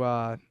into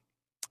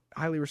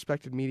highly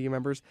respected media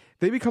members,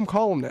 they become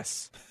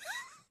columnists.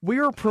 We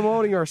are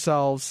promoting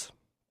ourselves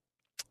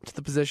to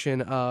the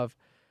position of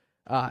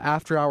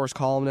after hours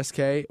columnist.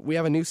 Okay, we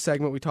have a new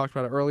segment. We talked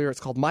about it earlier. It's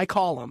called My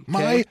Column.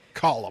 Okay? My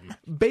Column,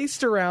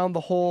 based around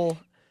the whole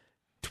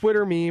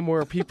Twitter meme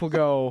where people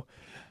go,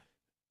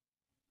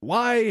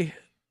 "Why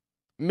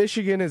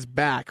Michigan is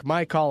back?"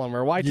 My column,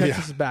 or "Why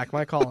Texas is back?"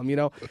 My column.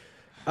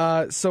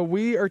 So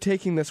we are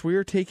taking this. We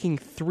are taking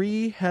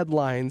 3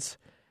 headlines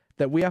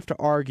that we have to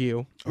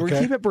argue. We're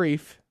gonna keep it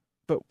brief,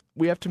 but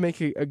we have to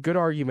make a good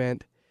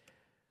argument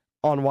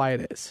on why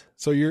it is.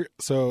 So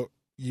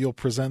you'll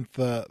present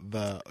the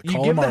you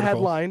column give the article.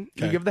 headline.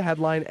 Okay. You give the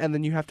headline, and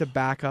then you have to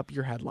back up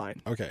your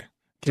headline. Okay.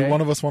 Do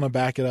one of us want to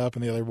back it up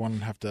and the other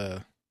one have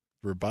to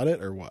rebut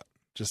it, or what?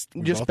 Just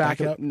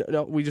back it up.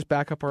 No, we just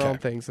back up our own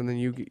things, and then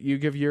you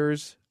give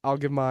yours, I'll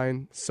give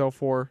mine, so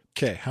forth.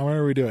 Okay, how many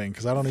are we doing?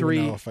 Because I don't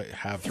even know if I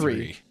have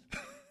 3.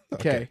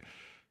 Okay.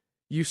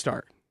 You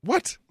start.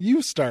 What?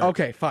 You start.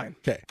 Okay, fine.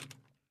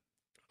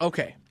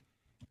 Okay.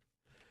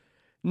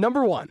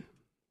 Number 1.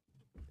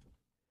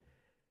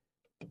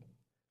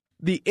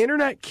 The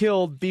internet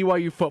killed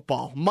BYU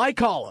football. My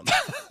column.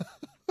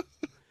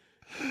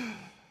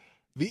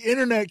 The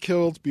internet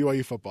killed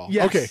BYU football.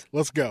 Yes. Okay,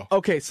 let's go.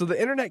 Okay, so the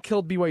internet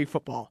killed BYU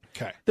football.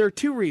 Okay. There are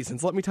 2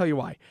 reasons. Let me tell you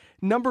why.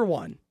 Number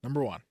 1.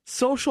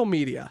 Social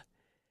media.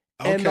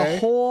 Okay. And the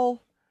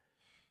whole,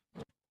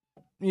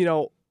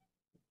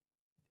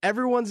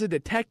 everyone's a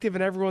detective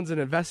and everyone's an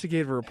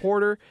investigative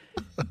reporter.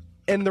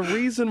 And the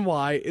reason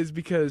why is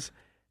because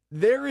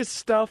there is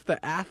stuff that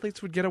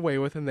athletes would get away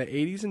with in the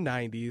 80s and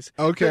 90s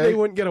that they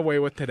wouldn't get away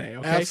with today.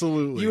 Okay?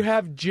 Absolutely. You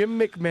have Jim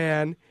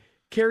McMahon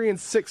carrying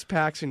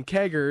 6-packs and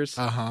keggers,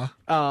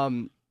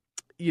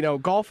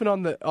 golfing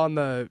on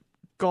the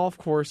golf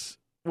course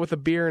with a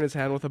beer in his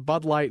hand, with a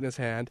Bud Light in his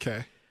hand.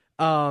 Okay.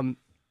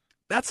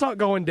 That's not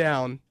going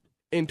down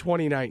in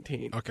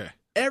 2019. Okay.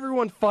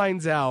 Everyone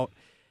finds out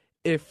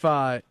if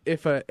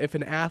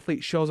an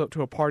athlete shows up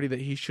to a party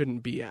that he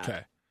shouldn't be at.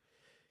 Okay.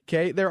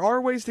 Okay, there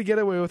are ways to get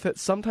away with it.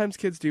 Sometimes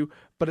kids do,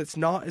 but it's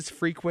not as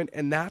frequent,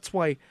 and that's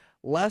why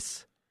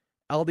less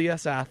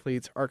LDS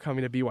athletes are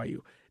coming to BYU.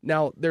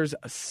 Now, there's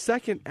a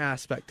second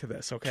aspect to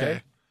this,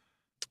 okay?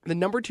 The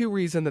number 2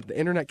 reason that the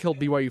internet killed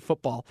BYU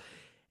football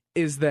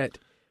is that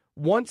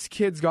once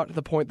kids got to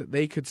the point that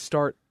they could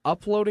start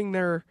uploading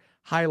their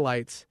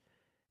highlights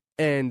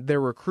and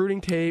their recruiting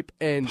tape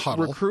and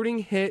Huddle. recruiting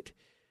hit,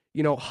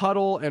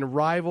 Huddle and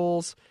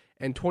Rivals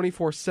and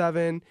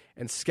 24/7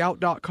 and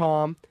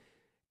Scout.com,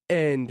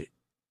 and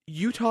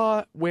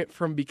Utah went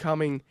from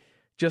becoming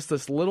just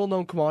this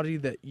little-known commodity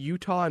that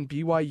Utah and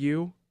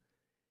BYU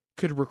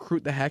could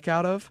recruit the heck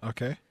out of.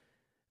 Okay.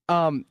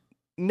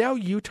 Now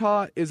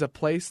Utah is a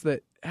place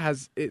that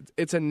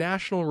it's a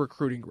national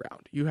recruiting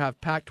ground. You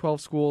have Pac-12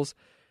 schools,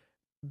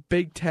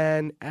 Big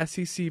Ten,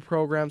 SEC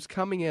programs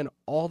coming in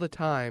all the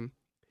time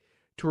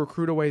to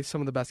recruit away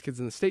some of the best kids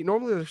in the state.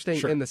 Normally they're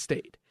staying in the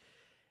state.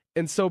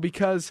 And so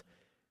because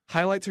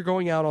highlights are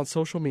going out on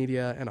social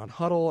media and on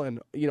Huddle and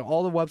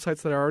all the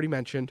websites that I already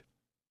mentioned,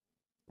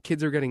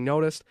 kids are getting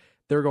noticed.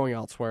 They're going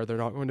elsewhere. They're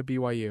not going to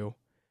BYU.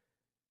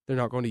 They're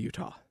not going to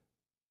Utah.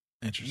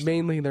 Interesting.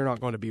 Mainly they're not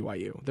going to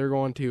BYU. They're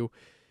going to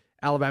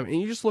Alabama.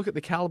 And you just look at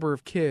the caliber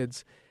of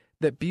kids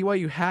that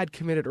BYU had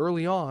committed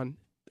early on,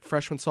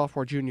 freshman,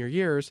 sophomore, junior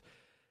years.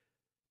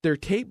 Their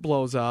tape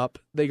blows up.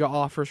 They got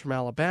offers from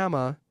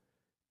Alabama,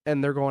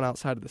 and they're going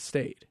outside of the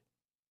state.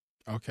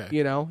 Okay.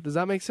 Does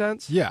that make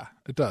sense? Yeah,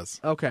 it does.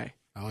 Okay.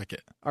 I like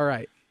it. All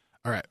right.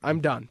 I'm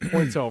done.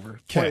 Point's over.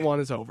 Point 1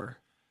 is over.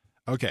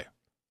 Okay.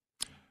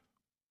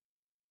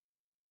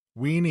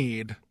 We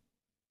need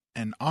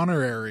an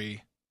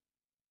honorary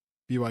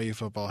BYU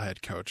football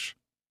head coach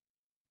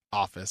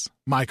office.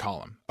 My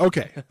column.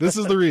 Okay, this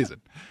is the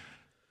reason.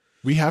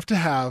 We have to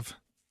have,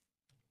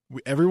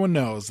 everyone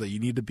knows that you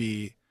need to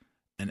be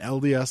an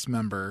LDS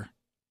member,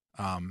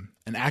 an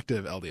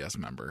active LDS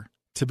member,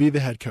 to be the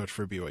head coach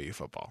for BYU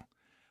football.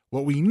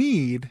 What we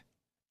need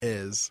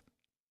is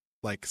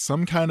like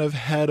some kind of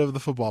head of the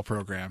football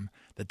program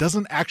that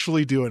doesn't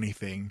actually do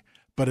anything,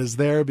 but is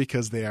there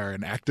because they are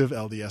an active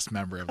LDS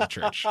member of the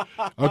church.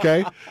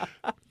 Okay?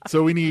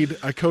 So we need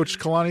a coach,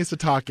 Kalani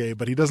Sitake,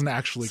 but he doesn't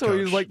actually coach. So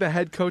he's like the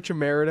head coach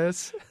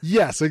emeritus?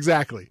 Yes,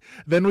 exactly.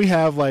 Then we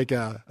have like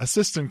a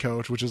assistant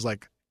coach, which is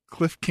like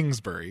Cliff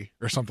Kingsbury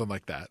or something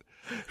like that,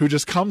 who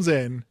just comes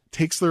in,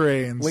 takes the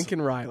reins.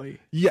 Lincoln Riley.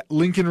 Yeah,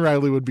 Lincoln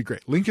Riley would be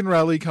great. Lincoln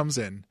Riley comes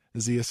in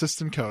as the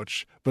assistant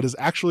coach, but is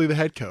actually the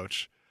head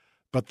coach.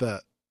 But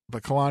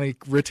Kalani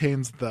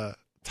retains the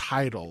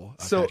title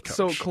of head coach.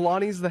 So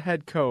Kalani's the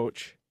head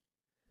coach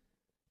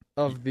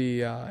of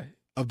the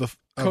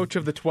coach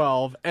of the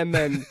 12, and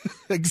then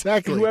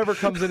exactly whoever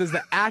comes in as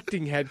the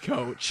acting head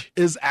coach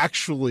is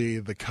actually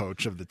the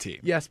coach of the team.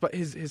 Yes, but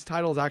his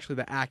title is actually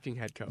the acting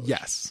head coach.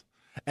 Yes.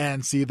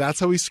 And see, that's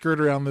how we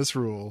skirt around this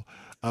rule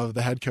of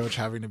the head coach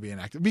having to be an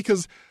active.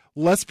 Because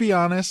let's be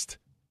honest,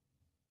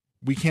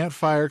 we can't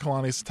fire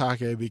Kalani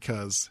Sitake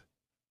because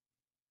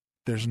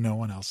there's no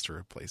one else to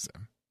replace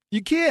him.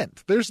 You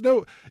can't.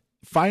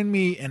 Find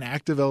me an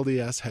active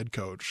LDS head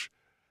coach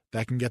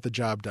that can get the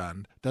job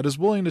done, that is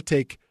willing to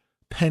take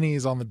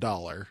pennies on the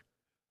dollar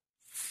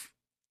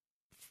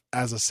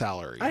as a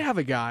salary. I have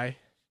a guy.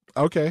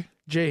 Okay.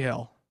 Jay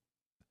Hill.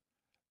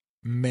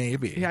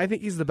 Maybe. Yeah, I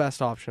think he's the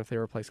best option if they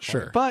replace Kalani.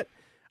 Sure. But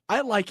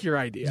I like your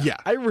idea. Yeah.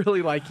 I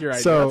really like your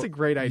idea. So that's a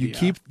great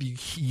idea.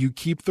 You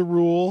keep the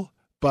rule,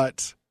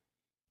 but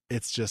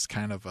it's just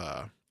kind of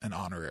an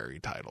honorary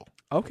title.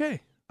 Okay.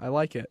 I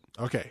like it.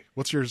 Okay.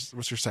 What's your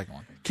second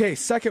one? Okay,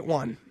 second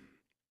one.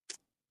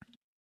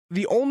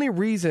 The only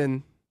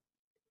reason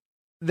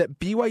that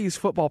BYU's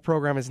football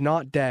program is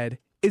not dead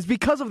is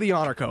because of the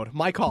honor code,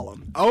 my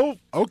column. Oh,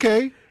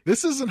 okay.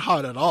 This isn't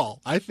hot at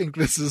all. I think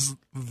this is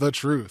the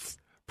truth.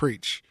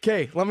 Preach.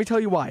 Okay, let me tell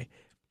you why.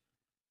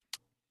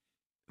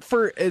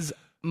 For as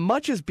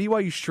much as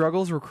BYU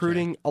struggles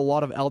recruiting a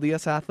lot of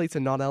LDS athletes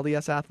and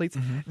non-LDS athletes,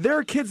 there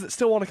are kids that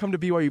still want to come to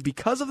BYU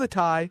because of the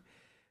tie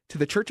to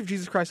the Church of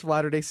Jesus Christ of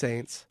Latter-day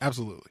Saints.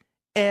 Absolutely.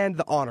 And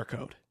the honor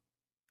code.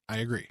 I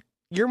agree.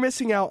 You're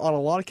missing out on a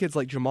lot of kids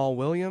like Jamal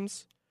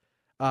Williams,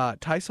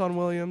 Tyson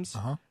Williams,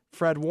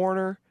 Fred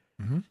Warner,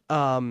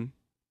 Tanner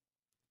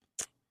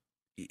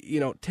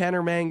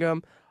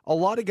Mangum, a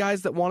lot of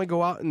guys that want to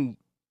go out and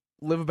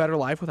live a better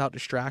life without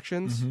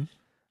distractions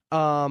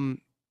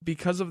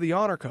because of the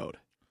honor code.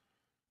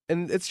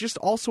 And it's just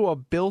also a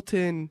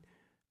built-in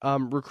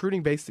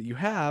recruiting base that you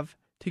have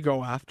to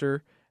go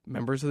after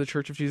members of the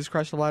Church of Jesus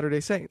Christ of Latter-day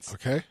Saints.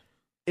 Okay.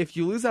 If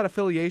you lose that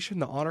affiliation,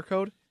 the honor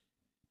code,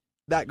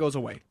 that goes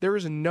away. There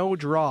is no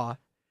draw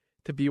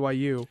to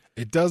BYU.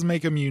 It does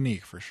make them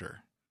unique for sure.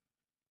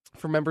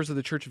 For members of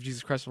the Church of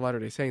Jesus Christ of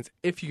Latter-day Saints,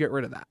 if you get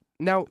rid of that.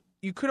 Now,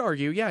 you could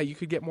argue, you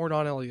could get more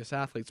non-LDS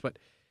athletes, but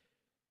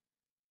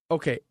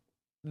okay,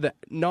 the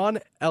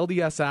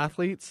non-LDS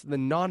athletes, the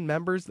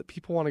non-members that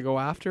people want to go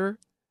after,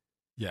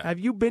 Yeah. have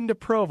you been to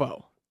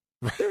Provo?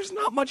 There's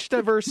not much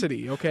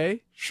diversity,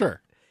 okay?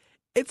 Sure.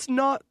 It's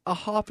not a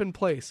hopping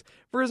place.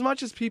 For as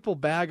much as people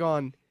bag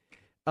on,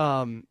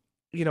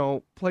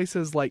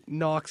 places like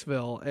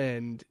Knoxville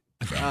and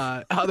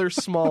other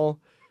small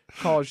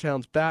college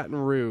towns, Baton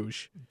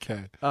Rouge,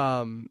 Okay.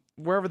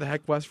 wherever the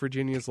heck West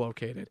Virginia is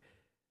located,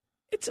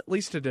 it's at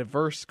least a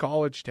diverse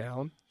college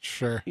town.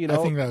 Sure. You know,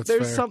 I think that's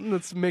there's fair. something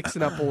that's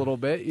mixing up a little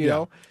bit.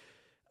 You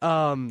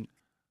know,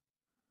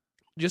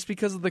 just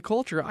because of the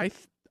culture, I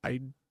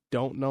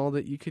don't know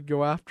that you could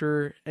go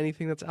after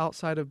anything that's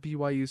outside of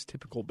BYU's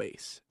typical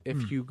base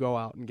if you go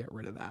out and get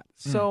rid of that.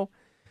 So,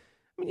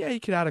 I mean, you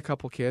could add a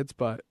couple kids,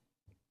 but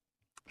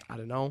I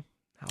don't know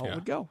how it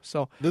would go.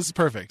 So This is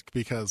perfect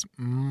because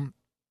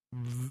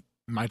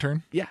my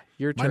turn.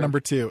 your turn. My number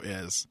 2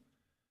 is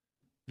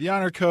the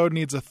honor code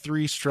needs a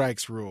 3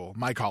 strikes rule.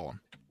 My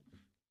column.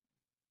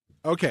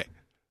 Okay.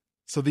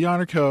 So the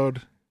honor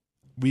code,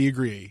 we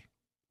agree,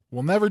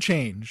 will never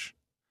change.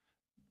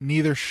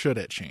 Neither should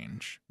it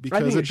change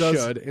because I think it does.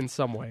 should in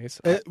some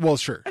ways. Well,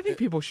 sure. I think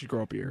people should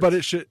grow up ears. But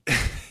it should.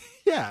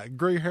 Yeah,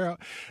 grow your hair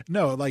out.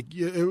 No, like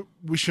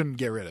we shouldn't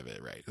get rid of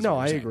it, right? is no,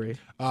 what I you're saying.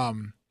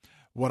 agree.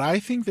 What I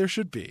think there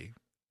should be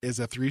is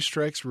a 3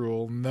 strikes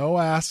rule, no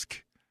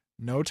ask,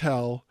 no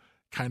tell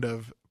kind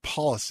of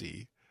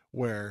policy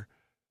where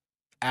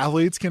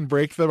athletes can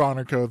break the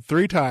honor code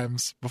 3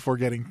 times before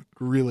getting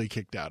really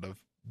kicked out of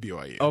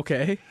BYU.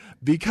 Okay.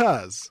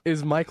 Because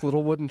Is Mike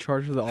Littlewood in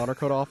charge of the honor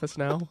code office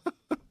now?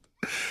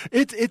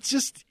 it's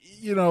just,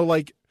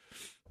 like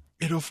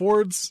it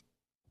affords,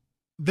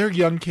 they're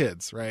young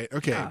kids, right?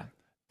 Okay. Yeah.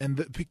 And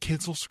the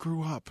kids will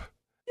screw up.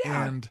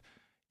 Yeah. And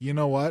you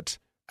know what?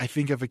 I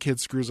think if a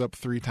kid screws up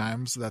 3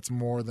 times, that's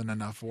more than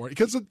enough warning.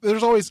 Because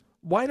there's always,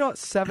 Why not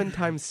 7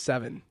 times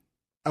 7?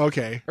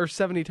 okay, Or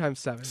 70 times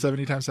 7?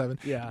 70 times 7.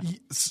 Yeah.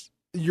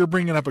 You're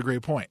bringing up a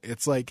great point.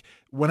 It's like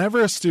whenever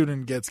a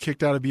student gets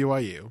kicked out of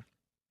BYU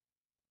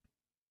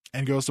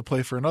and goes to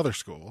play for another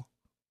school,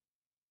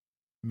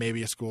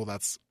 maybe a school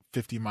that's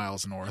 50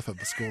 miles north of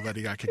the school that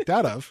he got kicked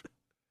out of,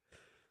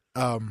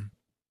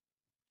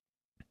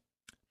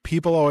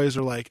 people always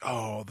are like,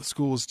 oh, the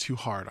school is too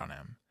hard on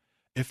him.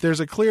 If there's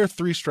a clear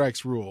 3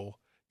 strikes rule,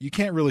 you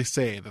can't really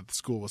say that the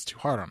school was too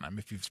hard on him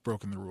if you've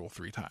broken the rule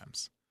 3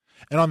 times.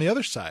 And on the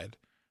other side,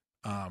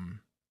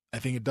 I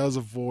think it does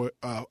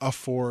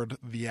afford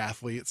the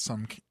athlete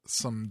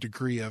some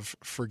degree of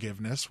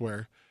forgiveness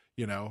where,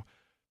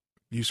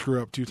 you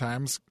screw up 2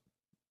 times,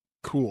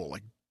 cool,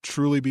 like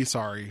truly be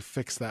sorry,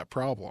 fix that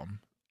problem.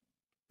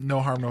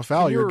 No harm, no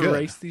foul. Can you You're good.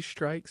 erase these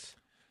strikes?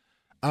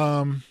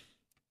 There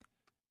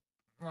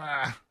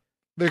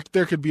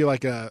could be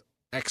like a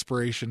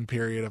expiration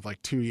period of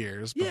like 2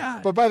 years. But, Yeah.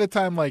 But by the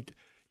time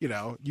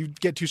you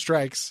get 2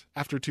 strikes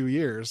after 2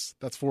 years,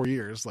 that's 4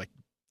 years. Like,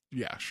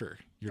 yeah, sure.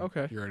 You're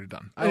already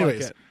done. I like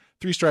Anyways, it.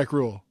 3 strike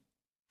rule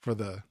for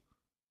the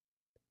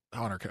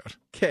honor code.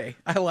 Okay,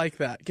 I like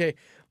that. Okay,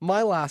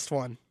 my last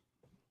one.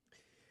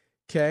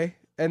 Okay,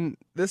 and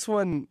this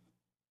one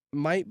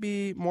might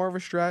be more of a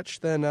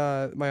stretch than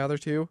my other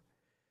 2.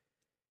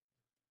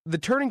 The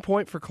turning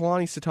point for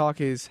Kalani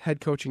Sitake's head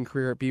coaching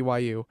career at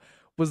BYU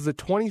was the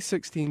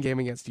 2016 game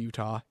against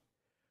Utah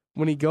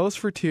when he goes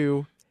for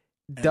 2,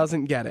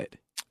 doesn't get it.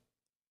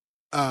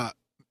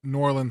 New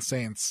Orleans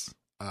Saints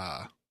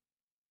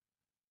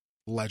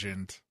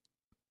legend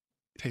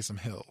Taysom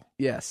Hill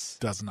Yes.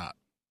 does not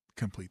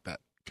complete that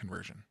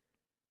conversion.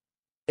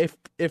 If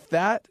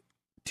that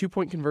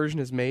 2-point conversion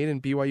is made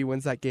and BYU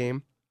wins that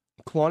game,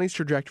 Kalani's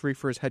trajectory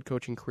for his head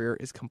coaching career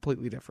is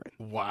completely different.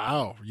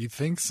 Wow, you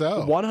think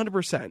so?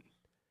 100%.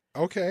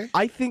 Okay.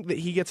 I think that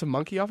he gets a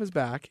monkey off his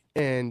back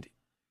and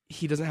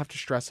he doesn't have to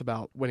stress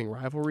about winning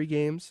rivalry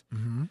games.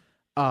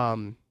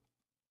 Mm-hmm.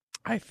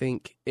 I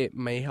think it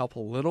may help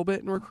a little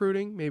bit in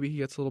recruiting. Maybe he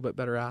gets a little bit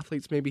better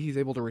athletes. Maybe he's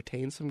able to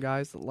retain some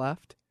guys that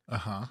left.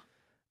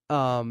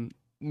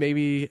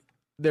 Maybe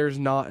there's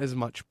not as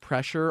much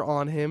pressure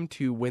on him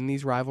to win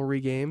these rivalry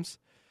games.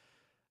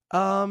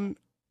 And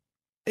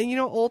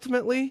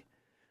ultimately,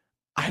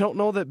 I don't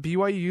know that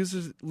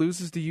BYU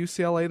loses to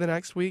UCLA the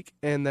next week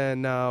and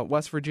then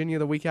West Virginia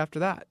the week after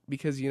that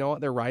because you know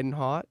what? They're riding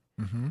hot.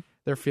 Mm-hmm.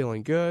 They're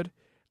feeling good.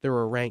 They're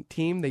a ranked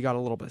team. They got a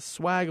little bit of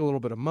swag, a little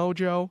bit of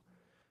mojo.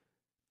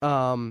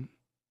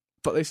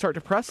 But they start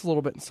to press a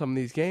little bit in some of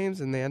these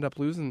games, and they end up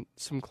losing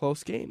some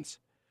close games.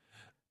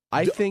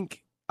 I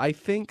think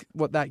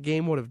what that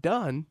game would have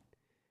done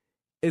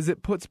is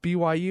it puts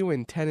BYU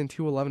in 10-2,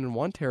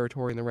 11-1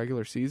 territory in the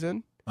regular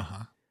season.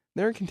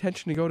 They're in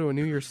contention to go to a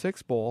New Year's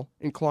Six Bowl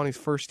in Kalani's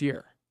first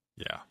year.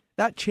 Yeah.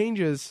 That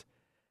changes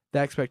the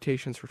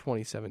expectations for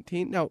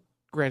 2017. Now,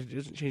 granted, it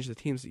doesn't change the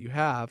teams that you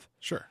have.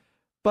 Sure.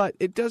 But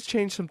it does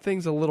change some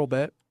things a little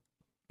bit.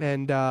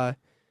 And I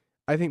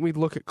think we'd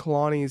look at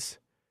Kalani's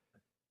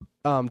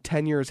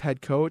tenure as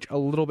head coach a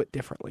little bit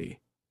differently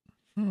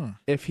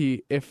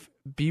if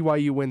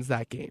BYU wins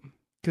that game.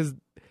 Because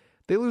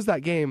They lose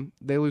that game,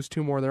 they lose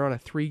 2 more. They're on a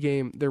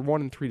 3-game. They're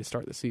 1-3 to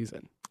start the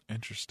season.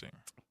 Interesting.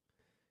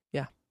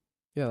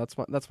 Yeah,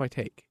 that's my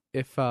take.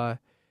 If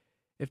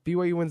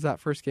BYU wins that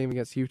first game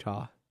against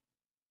Utah,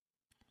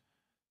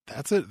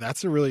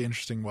 That's a really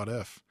interesting what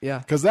if. yeah,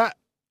 Because that,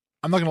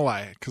 I'm not gonna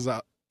lie, because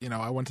I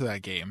went to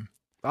that game.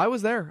 I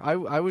was there. I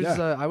was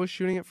Yeah. I was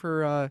shooting it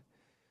for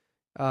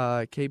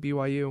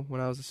KBYU when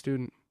I was a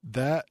student.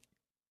 That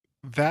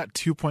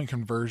 2-point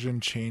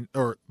conversion change,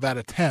 or that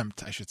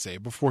attempt, I should say,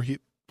 before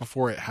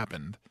it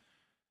happened,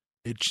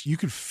 you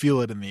could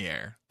feel it in the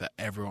air that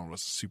everyone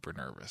was super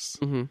nervous,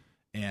 Mm-hmm.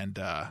 and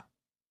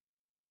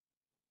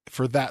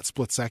for that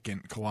split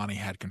second, Kalani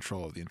had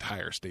control of the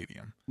entire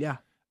stadium, Yeah.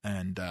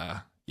 and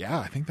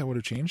I think that would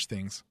have changed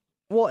things.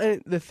 Well,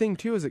 and the thing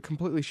too is it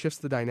completely shifts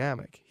the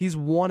dynamic. He's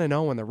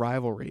 1-0 in the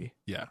rivalry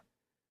Yeah,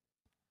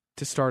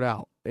 to start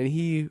out, and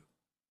he,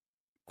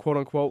 quote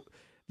unquote,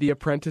 the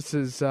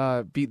apprentices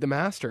beat the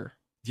master.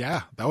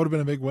 yeah, that would have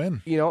been a big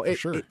win. You know, For it,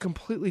 sure. it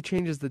completely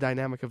changes the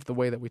dynamic of the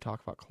way that we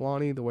talk about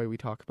Kalani, the way we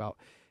talk about,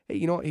 hey,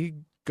 you know what, he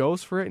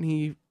goes for it and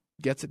he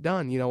gets it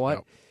done. You know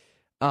what?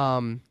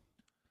 Yep.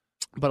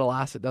 But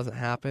alas, it doesn't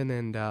happen,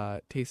 and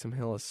Taysom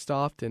Hill is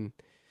stopped, and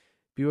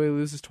BYU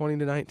loses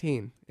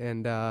 20-19.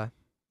 And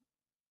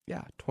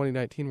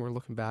 2019, we're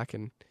looking back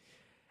and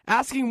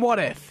asking what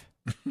if.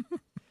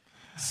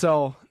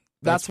 So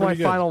that's my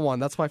pretty good. final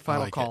one. That's my I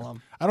final like it.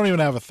 column. I don't even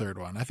have a third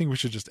one. I think we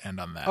should just end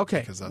on that.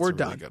 Okay, because that's we're a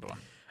really done. good one.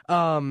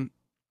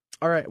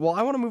 All right. Well,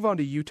 I want to move on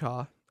to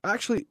Utah.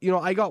 Actually,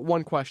 I got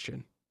one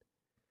question.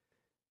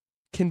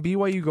 Can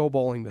BYU go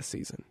bowling this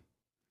season?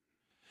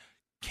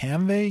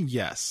 Can they?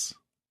 Yes.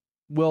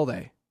 Will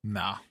they?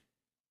 No.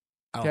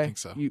 I don't think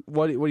so.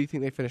 What do you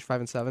think they finished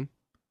 5-7?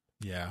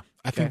 Yeah.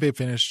 I think they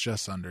finished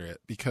just under it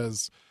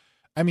because,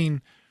 I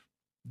mean,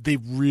 they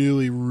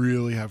really,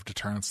 really have to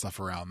turn stuff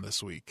around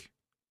this week,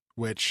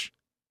 which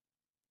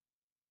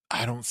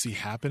I don't see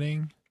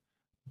happening.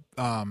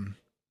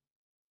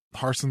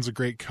 Harson's a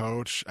great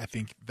coach. I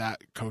think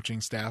that coaching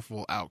staff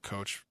will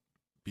outcoach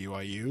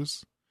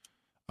BYU's.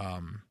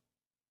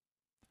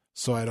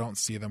 So I don't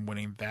see them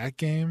winning that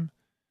game.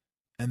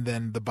 And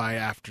then the bye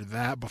after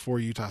that, before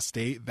Utah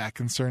State, that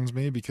concerns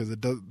me because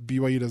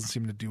BYU doesn't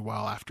seem to do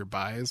well after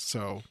byes.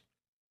 So,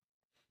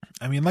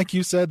 I mean, like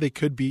you said, they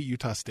could beat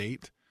Utah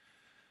State,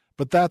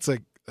 but that's a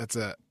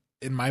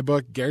in my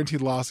book guaranteed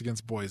loss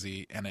against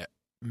Boise, and it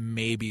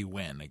maybe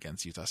win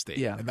against Utah State.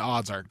 Yeah, and the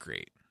odds aren't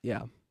great.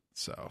 Yeah.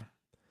 So,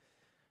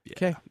 yeah.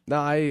 Okay. No,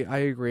 I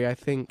agree. I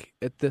think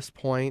at this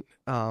point,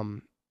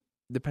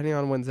 depending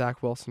on when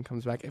Zach Wilson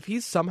comes back, if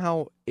he's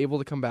somehow able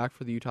to come back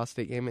for the Utah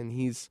State game and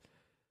he's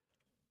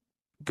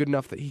good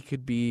enough that he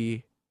could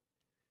be,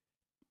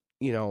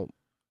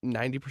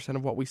 90%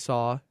 of what we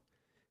saw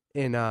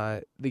in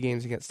the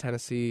games against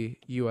Tennessee,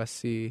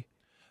 USC,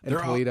 and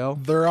Toledo.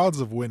 Their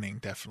odds of winning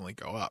definitely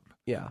go up.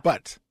 Yeah.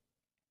 But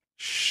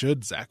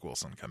should Zach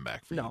Wilson come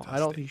back for Utah I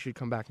don't State? think he should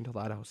come back until the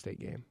Idaho State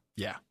game.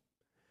 Yeah,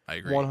 I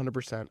agree.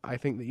 100%. I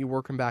think that you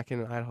work him back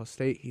in Idaho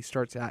State. He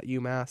starts at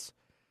UMass,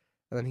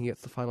 and then he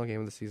gets the final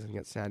game of the season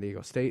against San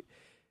Diego State.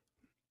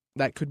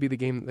 That could be the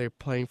game that they're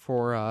playing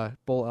for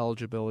bowl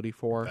eligibility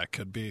for. That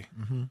could be.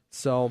 Mm-hmm.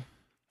 So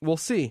we'll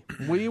see.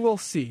 We will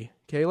see.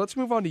 Okay, let's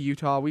move on to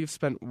Utah. We've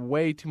spent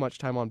way too much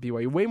time on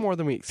BYU, way more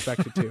than we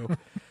expected to.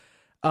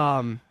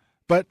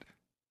 But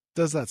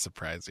does that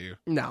surprise you?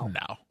 No.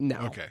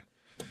 Okay.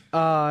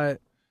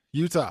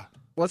 Utah.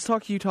 Let's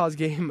talk Utah's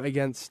game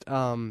against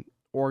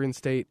Oregon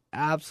State.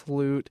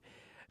 Absolute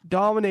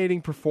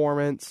dominating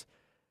performance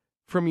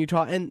from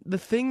Utah. And the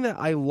thing that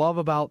I love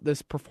about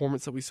this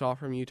performance that we saw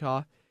from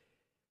Utah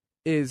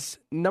is,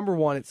 number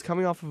one, it's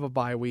coming off of a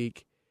bye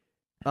week.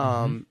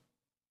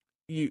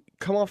 You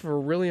come off of a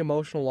really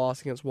emotional loss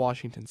against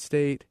Washington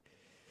State.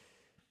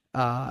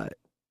 Kind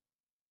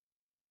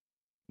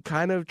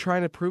of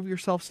trying to prove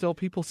yourself still.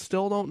 People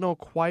still don't know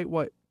quite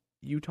what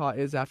Utah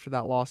is after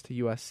that loss to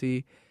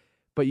USC.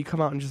 But you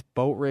come out and just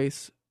boat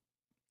race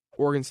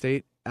Oregon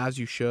State, as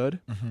you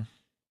should. Mm-hmm.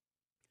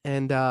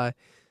 And I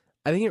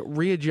think it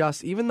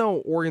readjusts, even though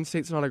Oregon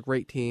State's not a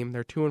great team,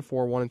 they're 2-4,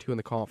 1-2 in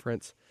the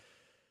conference.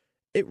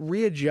 It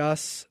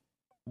readjusts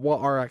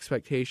what our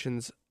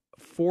expectations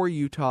for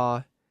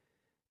Utah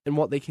and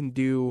what they can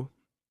do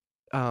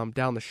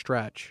down the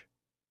stretch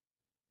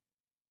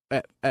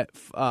at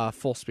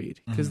full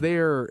speed, because they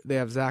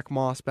have Zach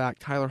Moss back.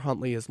 Tyler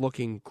Huntley is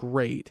looking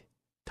great.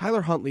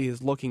 Tyler Huntley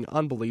is looking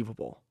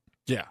unbelievable.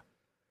 Yeah.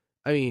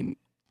 I mean,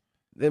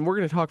 and we're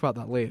going to talk about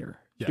that later.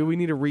 Yeah. Do we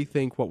need to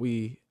rethink what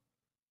we,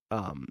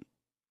 the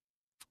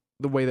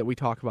way that we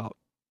talk about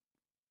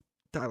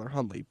Tyler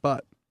Huntley?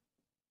 But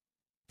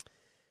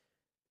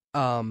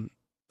I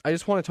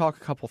just want to talk a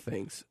couple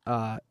things.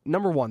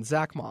 Number one,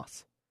 Zach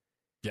Moss.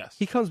 Yes.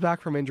 He comes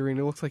back from injury and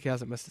it looks like he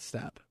hasn't missed a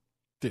step.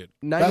 Dude,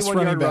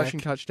 91-yard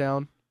rushing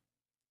touchdown.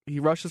 He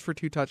rushes for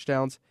 2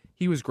 touchdowns.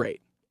 He was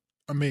great.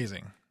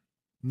 Amazing.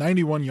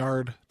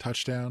 91-yard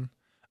touchdown.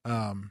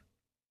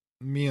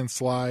 Me and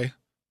Sly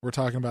were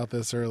talking about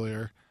this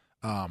earlier.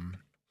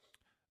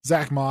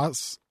 Zach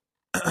Moss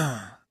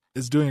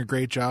is doing a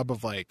great job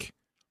of, like,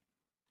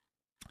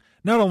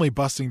 not only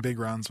busting big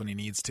runs when he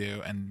needs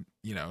to and,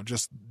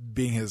 just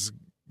being his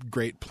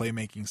great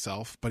playmaking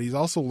self, but he's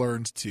also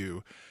learned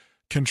to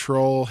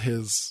control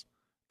his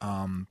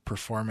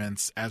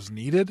performance as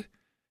needed.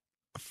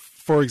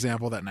 For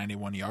example, that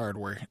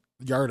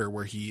 91-yarder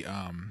where he,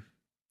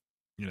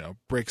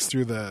 breaks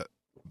through the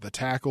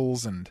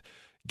tackles and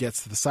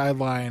gets to the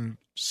sideline,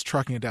 just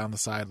trucking it down the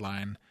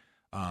sideline.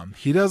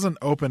 He doesn't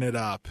open it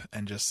up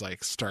and just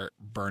like start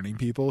burning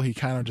people. He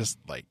kind of just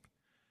like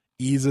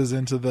eases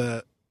into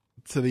the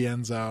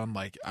end zone,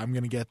 like I'm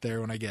gonna get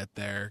there when I get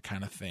there,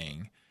 kind of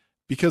thing,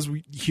 because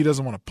he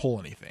doesn't want to pull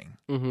anything.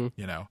 Mm-hmm.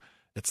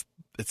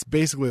 It's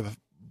basically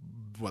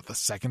the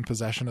second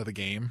possession of the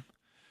game,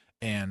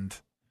 and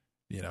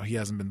he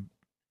hasn't been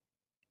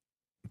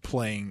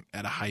playing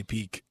at a high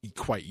peak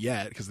quite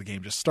yet because the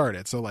game just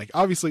started. So like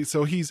obviously,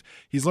 so he's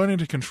learning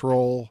to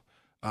control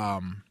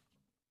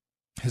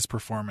his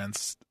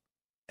performance,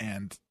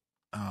 and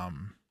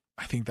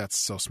I think that's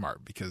so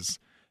smart because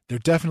they're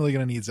definitely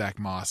going to need Zach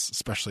Moss,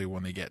 especially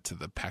when they get to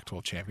the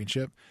Pac-12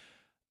 championship.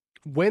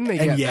 When they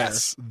and get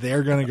yes,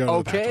 they're going to go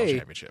to the Pac-12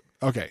 championship.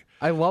 Okay,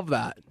 I love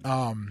that.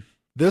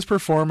 This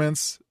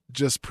performance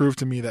just proved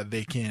to me that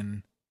they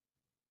can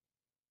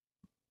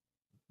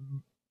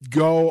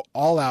go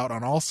all out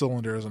on all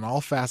cylinders and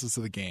all facets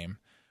of the game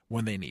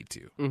when they need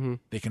to. Mm-hmm.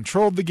 They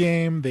controlled the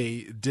game.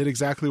 They did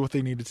exactly what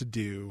they needed to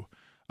do.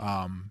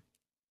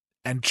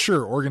 And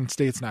sure, Oregon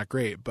State's not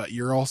great, but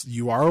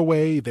you are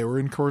away. They were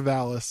in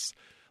Corvallis,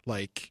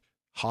 like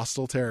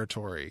hostile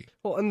territory.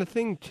 Well, and the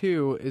thing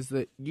too is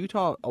that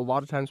Utah a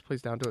lot of times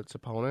plays down to its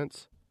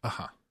opponents.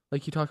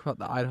 Like you talk about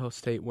the Idaho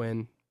State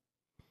win,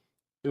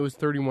 it was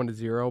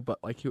 31-0, but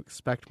like you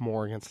expect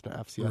more against an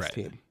FCS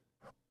team.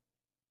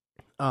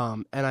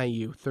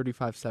 NIU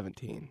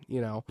 35-17.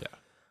 Yeah.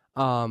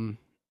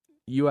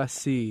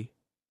 USC.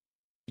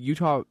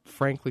 Utah,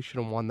 frankly,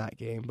 should have won that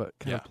game, but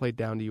kind of played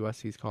down to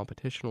USC's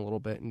competition a little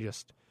bit and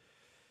just,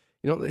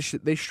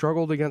 they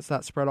struggled against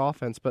that spread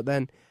offense. But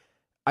then,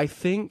 I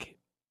think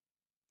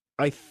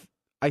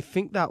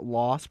that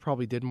loss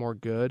probably did more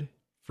good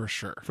for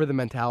sure for the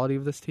mentality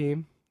of this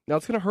team. Now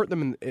it's going to hurt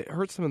them. It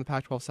hurts them in the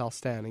Pac-12 South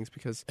standings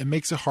because it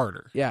makes it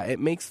harder. Yeah, it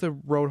makes the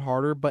road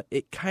harder, but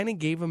it kind of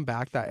gave them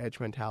back that edge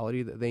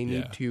mentality that they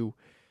need to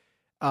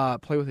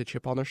play with a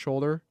chip on their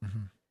shoulder.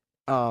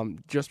 Mm-hmm.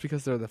 Just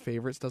because they're the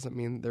favorites doesn't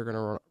mean they're going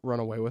to run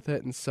away with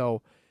it. And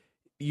so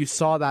you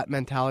saw that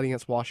mentality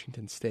against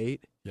Washington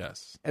State.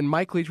 Yes. And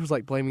Mike Leach was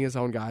like blaming his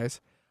own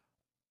guys.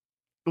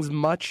 As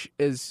much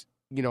as,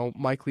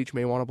 Mike Leach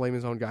may want to blame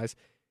his own guys,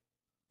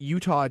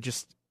 Utah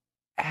just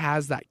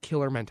has that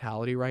killer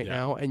mentality right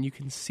now. And you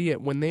can see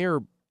it when they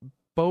are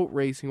boat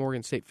racing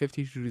Oregon State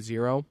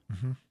 52-0.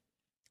 Mm-hmm.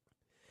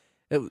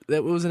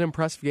 It was an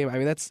impressive game. I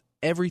mean, that's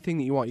everything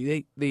that you want.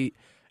 They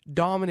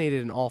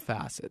dominated in all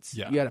facets.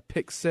 Yeah. You had a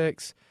pick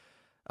six.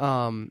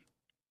 Anytime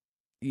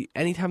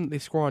they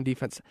score on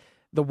defense,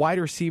 the wide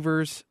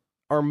receivers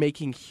are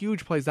making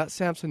huge plays. That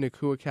Samson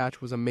Nakua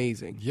catch was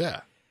amazing.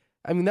 Yeah.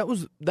 I mean,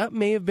 that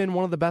may have been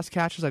one of the best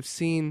catches I've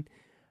seen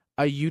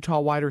a Utah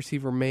wide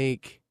receiver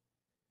make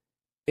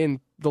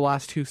in the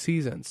last 2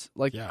 seasons.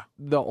 Like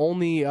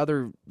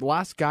the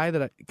last guy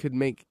that could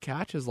make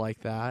catches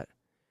like that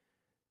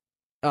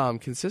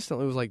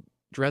consistently was like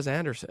Drez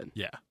Anderson.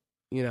 Yeah.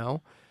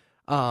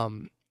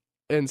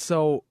 And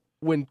so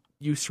when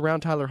you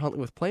surround Tyler Huntley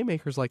with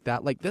playmakers like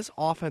that, like this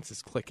offense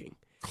is clicking.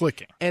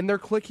 And they're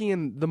clicking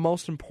in the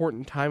most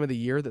important time of the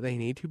year that they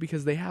need to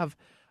because they have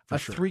a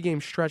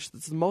 3-game stretch.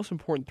 That's the most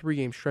important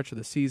 3-game stretch of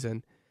the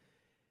season.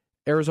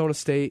 Arizona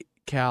State,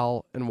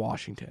 Cal, and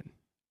Washington.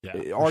 Yeah,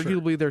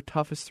 arguably their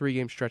toughest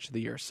 3-game stretch of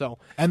the year. So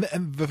and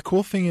the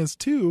cool thing is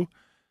too,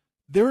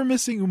 they were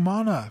missing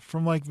Umana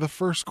from like the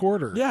first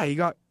quarter. Yeah, he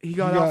got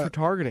out for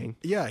targeting.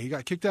 Yeah, he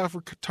got kicked out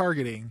for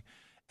targeting,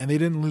 and they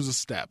didn't lose a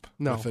step.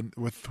 No.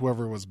 with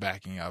whoever was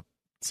backing up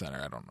center.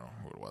 I don't know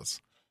who it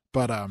was,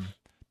 but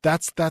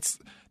that's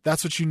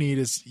what you need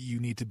is you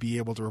need to be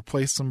able to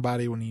replace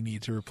somebody when you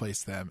need to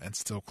replace them and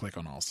still click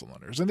on all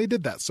cylinders, and they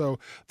did that. So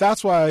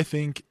that's why I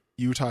think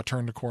Utah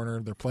turned a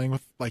corner. They're playing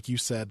with, like you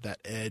said, that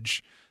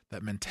edge,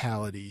 that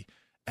mentality,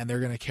 and they're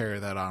going to carry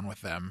that on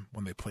with them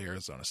when they play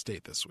Arizona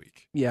State this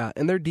week. Yeah,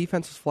 and their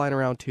defense was flying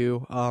around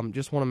too.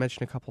 Just want to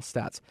mention a couple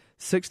stats.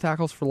 6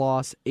 tackles for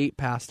loss, 8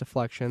 pass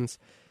deflections,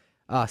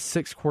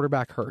 6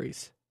 quarterback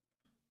hurries.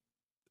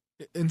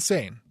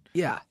 Insane.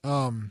 Yeah.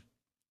 And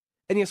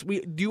yes,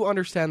 we do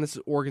understand this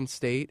is Oregon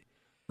State.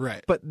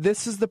 Right. But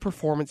this is the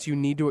performance you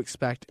need to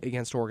expect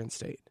against Oregon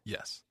State.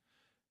 Yes.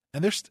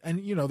 And they're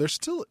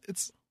still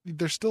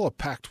a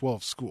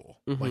Pac-12 school.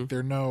 Mm-hmm. Like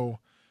they're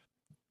no,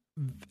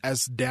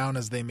 as down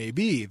as they may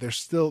be, they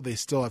still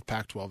have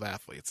Pac-12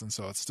 athletes, and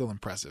so it's still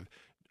impressive.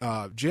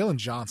 Jalen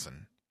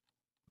Johnson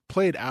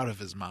played out of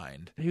his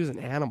mind. He was an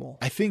animal.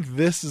 I think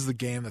this is the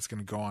game that's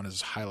going to go on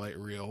his highlight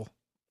reel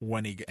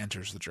when he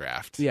enters the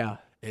draft. Yeah.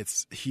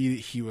 It's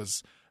he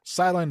was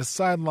sideline to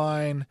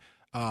sideline,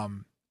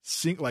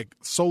 like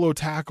solo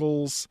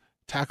tackles,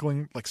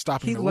 tackling, like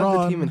stopping the run. He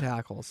led the team in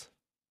tackles.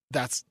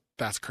 That's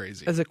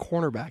crazy. As a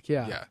cornerback,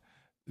 yeah. Yeah.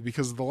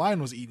 because the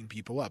line was eating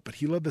people up, but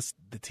he led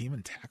the team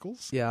in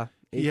tackles. Yeah,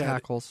 8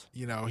 tackles.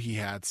 He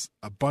had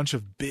a bunch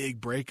of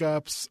big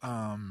breakups.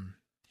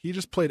 He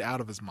just played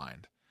out of his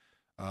mind.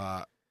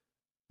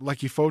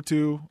 Lucky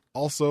Fotu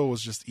also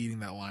was just eating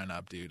that line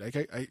up, dude.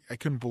 I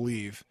couldn't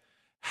believe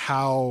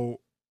how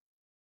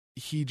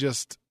he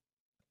just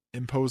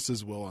imposed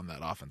his will on that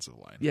offensive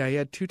line. Yeah, he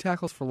had 2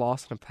 tackles for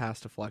loss and a pass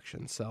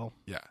deflection. So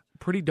yeah,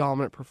 pretty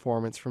dominant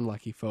performance from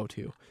Lucky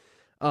Fotu.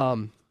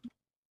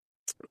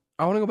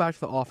 I want to go back to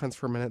the offense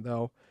for a minute,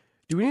 though.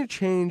 Do we need to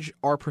change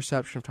our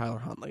perception of Tyler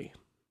Huntley?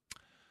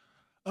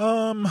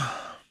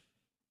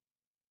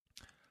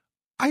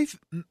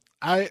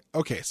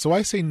 Okay, so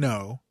I say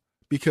no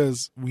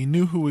because we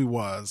knew who he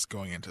was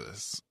going into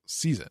this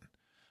season.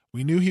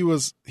 We knew he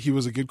was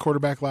a good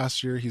quarterback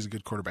last year. He's a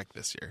good quarterback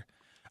this year.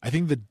 I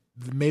think that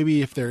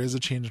maybe if there is a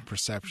change in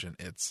perception,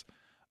 it's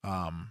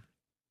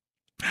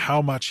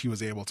how much he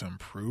was able to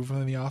improve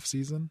in the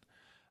offseason.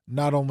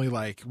 Not only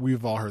like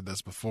we've all heard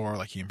this before,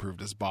 like he improved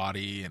his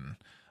body and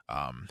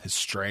his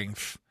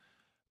strength,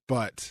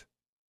 but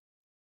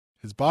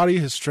his body,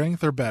 his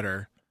strength are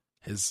better.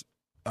 His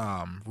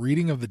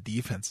reading of the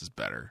defense is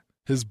better.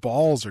 His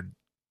balls are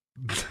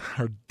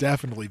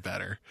definitely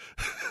better.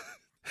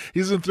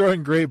 He's been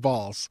throwing great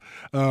balls.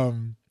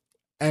 And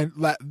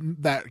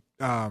that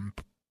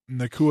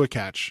Nakua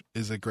catch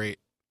is a great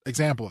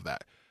example of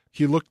that.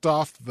 He looked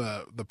off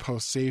the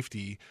post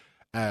safety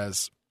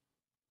as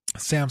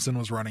Samson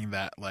was running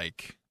that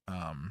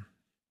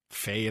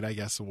fade, I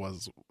guess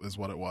is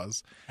what it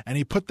was. And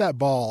he put that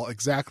ball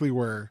exactly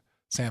where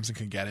Samson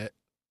could get it,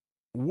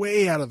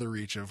 way out of the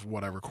reach of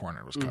whatever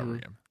corner was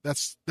covering him. That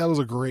was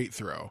a great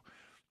throw.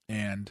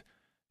 And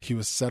he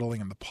was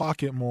settling in the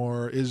pocket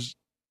more.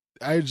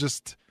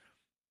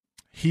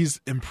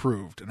 He's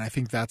improved, and I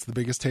think that's the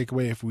biggest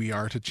takeaway if we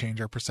are to change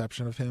our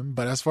perception of him.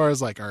 But as far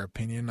as like our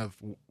opinion of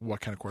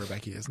what kind of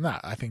quarterback he is,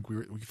 I think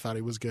we thought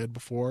he was good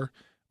before.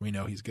 We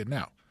know he's good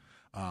now.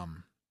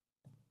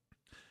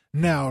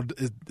 Now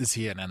is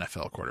he an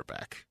NFL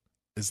quarterback?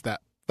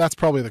 That's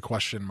probably the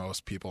question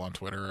most people on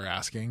Twitter are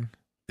asking,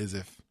 is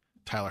if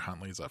Tyler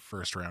Huntley's a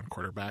first round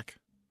quarterback.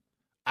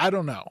 I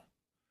don't know.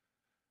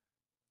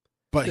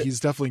 But he's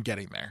definitely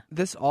getting there.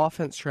 This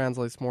offense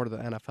translates more to the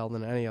NFL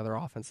than any other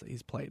offense that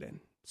he's played in.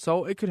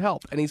 So it could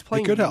help. And he's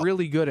playing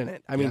really good in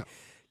it. I mean,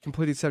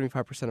 completed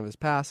 75% of his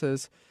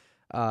passes,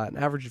 an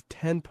average of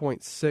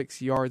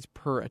 10.6 yards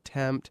per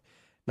attempt,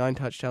 9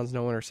 touchdowns,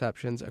 no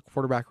interceptions, a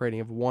quarterback rating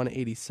of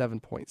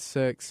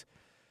 187.6.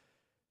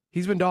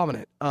 He's been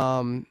dominant.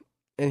 And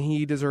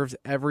he deserves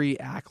every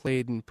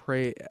accolade and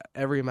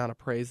every amount of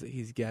praise that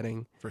he's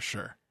getting. For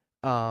sure.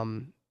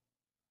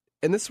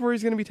 And this is where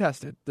he's going to be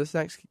tested. These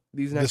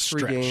next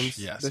 3 games,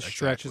 this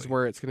stretch is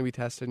where it's going to be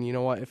tested. And you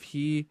know what? If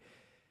he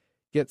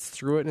gets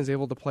through it and is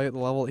able to play at the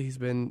level that he's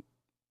been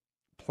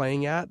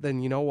playing at,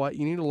 then you know what?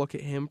 You need to look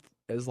at him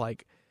as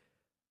like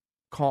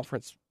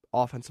conference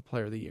offensive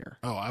player of the year.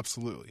 Oh,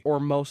 absolutely. Or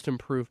most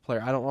improved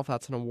player. I don't know if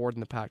that's an award in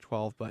the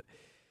Pac-12, but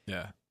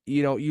yeah,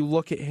 you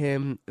look at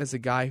him as a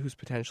guy who's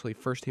potentially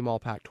first team all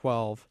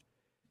Pac-12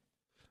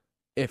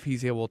 if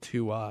he's able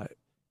to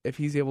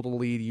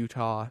lead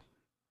Utah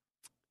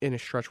in a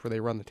stretch where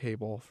they run the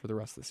table for the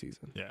rest of the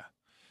season. Yeah.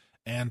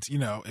 And,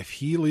 if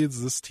he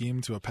leads this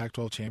team to a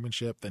Pac-12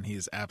 championship, then he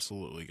is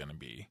absolutely going to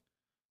be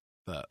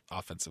the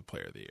offensive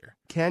player of the year.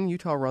 Can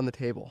Utah run the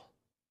table?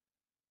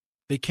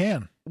 They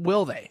can.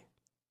 Will they?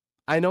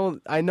 I know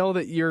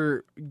that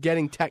you're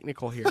getting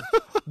technical here.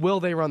 Will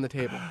they run the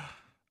table?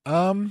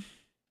 I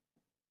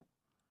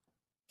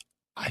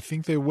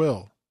think they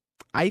will.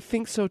 I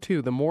think so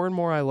too. The more and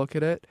more I look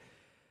at it,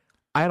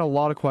 I had a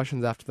lot of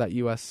questions after that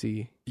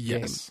USC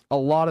game. A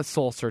lot of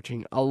soul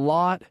searching. A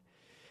lot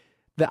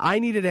that I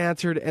needed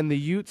answered, and the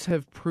Utes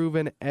have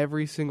proven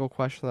every single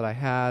question that I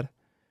had.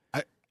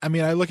 I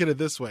mean, I look at it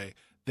this way.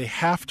 They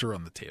have to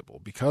run the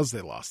table because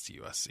they lost to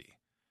USC.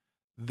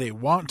 They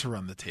want to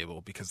run the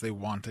table because they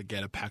want to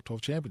get a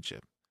Pac-12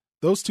 championship.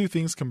 Those two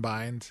things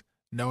combined,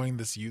 knowing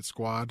this Ute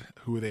squad,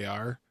 who they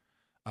are,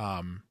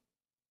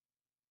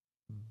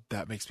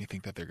 that makes me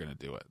think that they're going to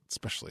do it,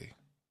 especially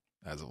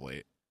as of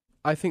late.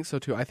 I think so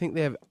too. I think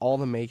they have all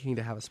the making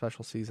to have a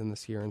special season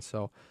this year, and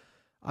so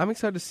I'm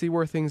excited to see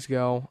where things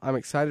go. I'm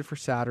excited for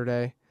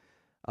Saturday.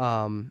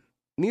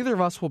 Neither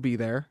of us will be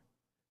there.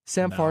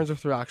 Sam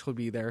Farnsworth will actually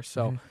be there,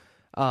 so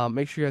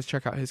make sure you guys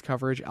check out his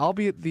coverage. I'll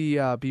be at the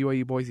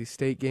BYU Boise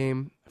State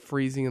game,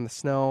 freezing in the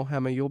snow.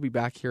 Hema, you'll be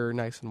back here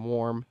nice and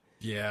warm.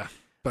 Yeah,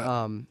 but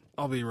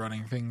I'll be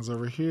running things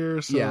over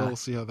here, so we'll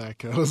see how that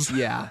goes.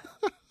 Yeah.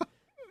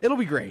 It'll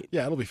be great.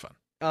 Yeah, it'll be fun.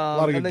 A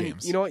lot of good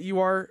games. You know what? You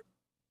are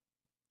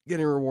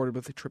getting rewarded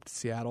with a trip to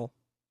Seattle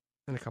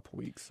in a couple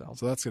weeks. So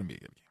that's going to be a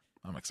good game.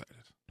 I'm excited.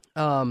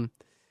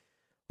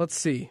 Let's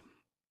see.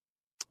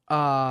 What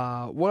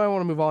I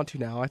want to move on to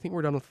now, I think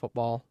we're done with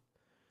football.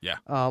 Yeah.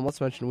 Let's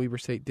mention Weber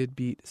State did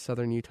beat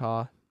Southern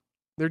Utah.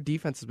 Their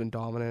defense has been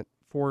dominant.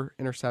 4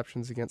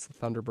 interceptions against the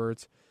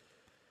Thunderbirds.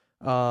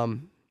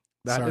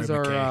 That is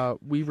our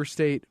Weber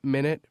State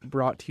Minute,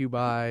 brought to you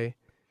by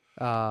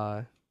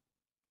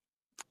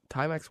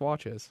Timex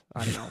watches.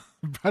 I don't know.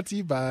 Brought to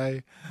you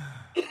by,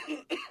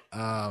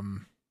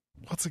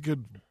 what's a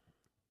good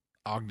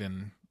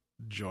Ogden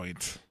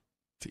joint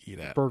to eat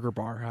at? Burger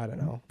Bar. I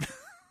don't know.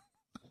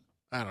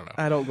 I don't know.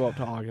 I don't go up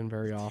to Ogden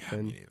very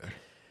often. Me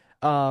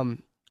neither.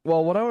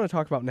 Well, what I want to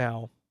talk about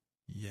now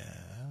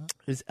Yeah.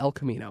 is El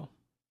Camino.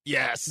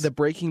 Yes. The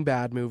Breaking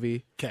Bad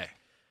movie. Okay.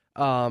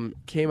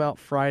 Came out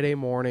Friday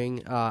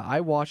morning.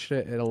 I watched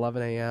it at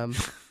 11 a.m.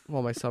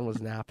 while my son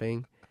was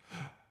napping.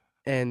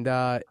 And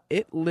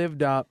it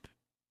lived up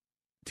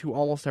to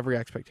almost every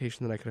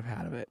expectation that I could have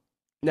had of it.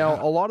 Now,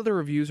 Yeah. a lot of the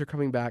reviews are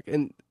coming back,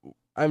 and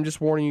I'm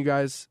just warning you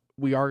guys,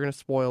 we are going to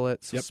spoil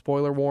it. So Yep.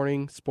 spoiler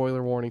warning,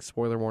 spoiler warning,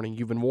 spoiler warning.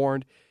 You've been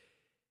warned.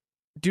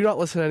 Do not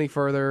listen any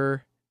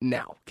further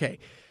now. Okay.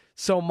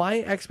 So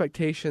my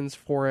expectations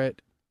for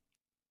it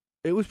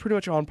was pretty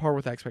much on par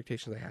with the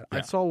expectations I had. I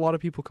Yeah. saw a lot of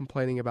people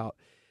complaining about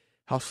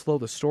how slow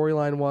the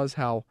storyline was,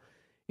 how,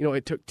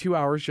 it took 2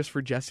 hours just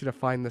for Jesse to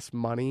find this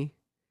money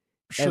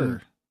Sure.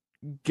 and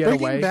get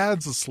Breaking away.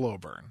 Bad's a slow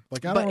burn.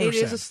 Like, I But don't it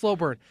understand. is a slow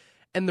burn.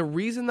 And the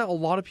reason that a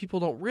lot of people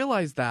don't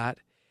realize that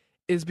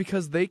is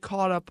because they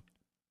caught up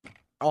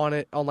on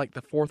it on like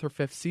the 4th or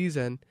 5th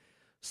season.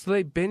 So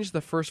they binged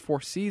the first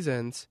 4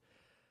 seasons.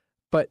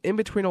 But in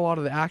between a lot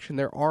of the action,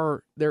 there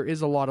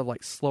is a lot of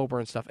like slow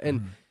burn stuff.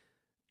 And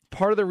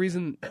part of the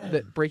reason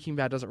that Breaking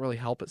Bad doesn't really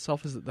help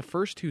itself is that the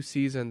first 2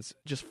 seasons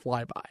just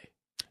fly by.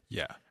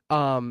 Yeah.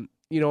 In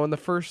the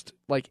first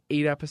like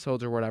 8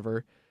 episodes or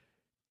whatever,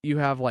 you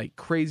have like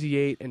Crazy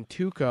 8 and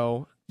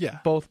Tuco Yeah.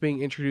 both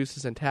being introduced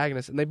as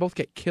antagonists, and they both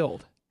get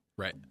killed.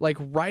 Right. Like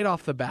right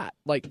off the bat.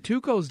 Like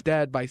Tuco's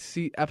dead by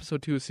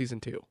episode 2 of season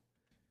 2.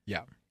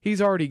 Yeah.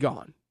 He's already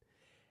gone.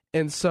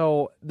 And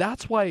so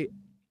that's why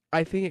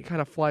I think it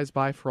kind of flies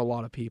by for a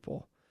lot of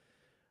people.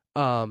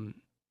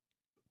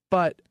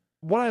 But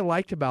what I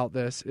liked about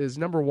this is,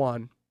 number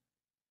one,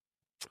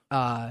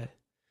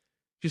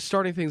 just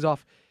starting things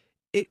off,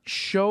 it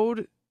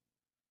showed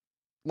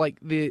like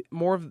the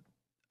more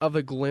of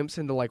a glimpse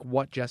into like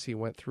what Jesse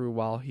went through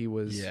while he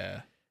was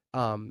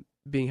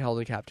being held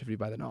in captivity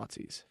by the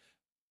Nazis.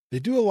 They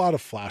do a lot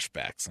of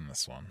flashbacks in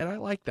this one. And I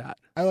like that.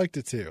 I liked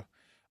it too.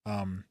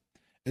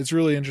 It's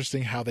really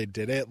interesting how they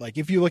did it. Like,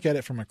 if you look at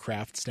it from a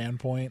craft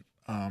standpoint,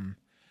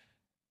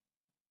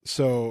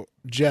 so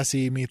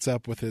Jesse meets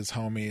up with his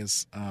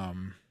homies.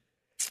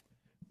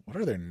 What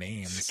are their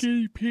names?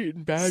 Skinny Pete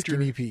and Badger.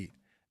 Skinny Pete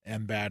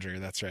and Badger.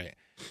 That's right.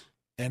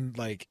 And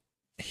like,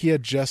 he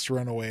had just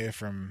run away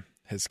from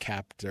his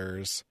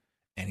captors,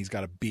 and he's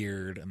got a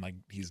beard, and like,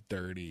 he's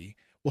dirty.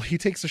 Well, he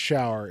takes a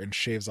shower and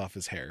shaves off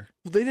his hair.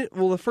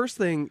 Well, the first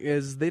thing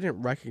is they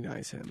didn't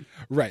recognize him.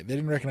 Right. They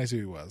didn't recognize who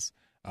he was.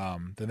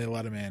 Then they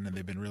let him in, and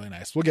they've been really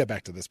nice. We'll get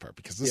back to this part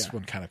because this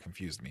one kind of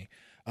confused me.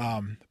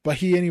 But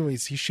he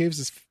shaves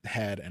his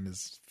head and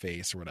his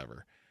face or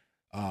whatever.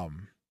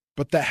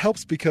 But that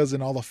helps because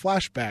in all the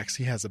flashbacks,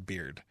 he has a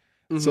beard.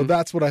 Mm-hmm. So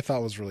that's what I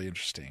thought was really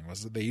interesting,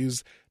 was that they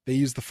use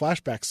the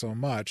flashback so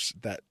much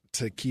that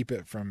to keep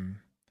it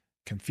from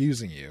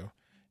confusing you,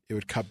 it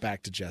would cut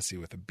back to Jesse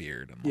with a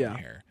beard and long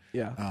hair.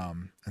 Yeah.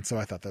 And so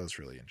I thought that was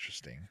really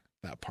interesting,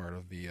 that part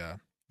of the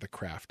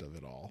craft of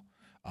it all.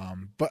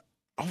 But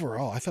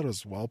overall, I thought it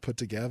was well put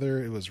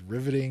together. It was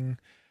riveting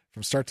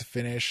from start to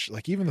finish.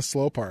 Like, even the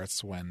slow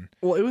parts when...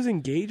 Well, it was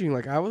engaging.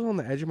 Like, I was on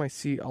the edge of my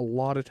seat a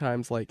lot of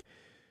times. Like,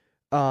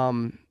 I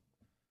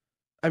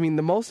mean,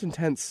 the most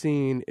intense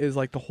scene is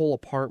like the whole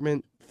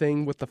apartment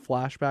thing with the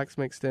flashbacks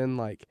mixed in.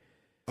 Like,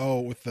 oh,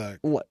 with the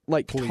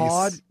like police.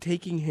 Todd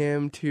taking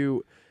him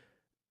to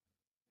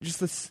just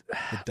this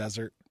the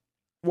desert.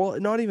 Well,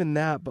 not even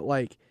that, but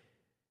like,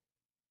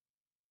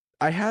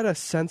 I had a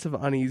sense of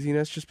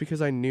uneasiness just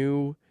because I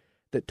knew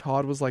that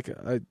Todd was like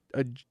a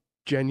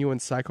genuine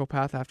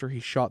psychopath after he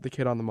shot the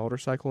kid on the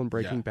motorcycle in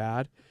Breaking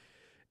Bad.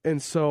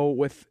 And so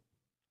with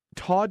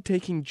Todd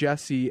taking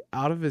Jesse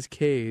out of his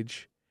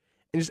cage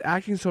and just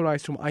acting so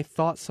nice to him, I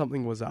thought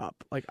something was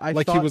up. Like, I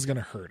thought he was going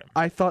to hurt him.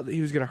 I thought that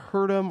he was going to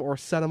hurt him or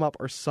set him up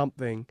or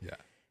something. Yeah.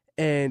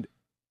 And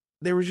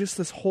there was just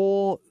this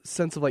whole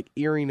sense of like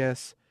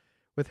eeriness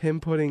with him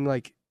putting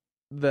like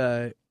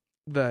the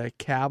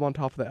cab on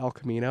top of the El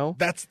Camino.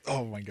 That's,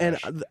 oh my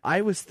gosh. And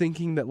I was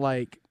thinking that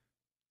like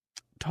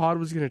Todd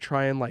was going to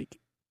try and like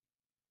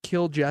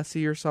kill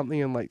Jesse or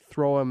something and like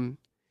throw him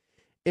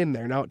in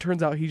there. Now it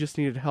turns out he just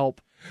needed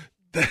help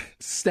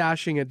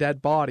stashing a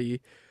dead body,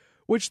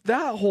 which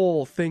that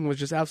whole thing was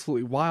just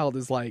absolutely wild.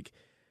 Is like,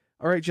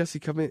 all right, Jesse,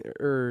 come in,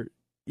 or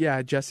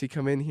Jesse,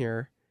 come in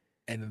here.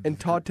 And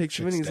Todd takes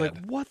him in. He's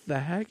like, what the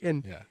heck?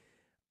 And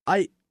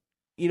I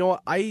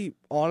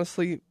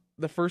honestly,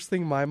 the first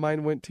thing my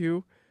mind went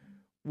to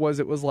was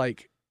it was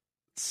like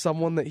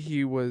someone that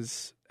he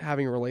was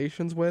having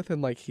relations with,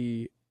 and like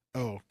he,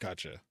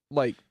 gotcha,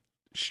 like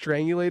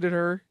strangulated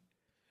her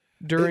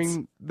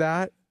during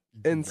that.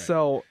 And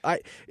so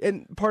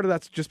and part of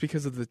that's just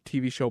because of the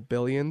TV show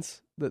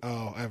Billions.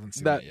 I haven't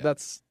seen that yet.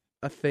 That's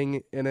a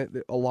thing in it,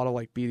 a lot of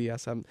like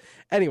BDSM.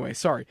 Anyway,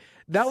 sorry.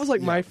 That was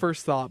like my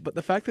first thought, but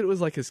the fact that it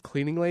was like his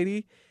cleaning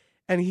lady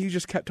and he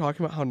just kept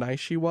talking about how nice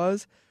she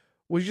was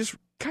just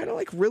kind of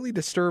like really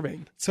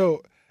disturbing.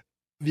 So,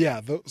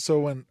 yeah. So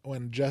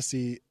when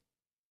Jesse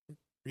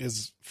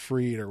is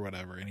freed or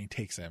whatever, and he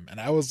takes him, and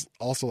I was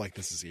also like,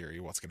 this is eerie.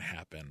 What's going to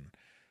happen?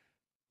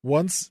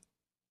 Once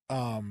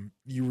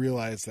you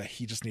realize that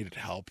he just needed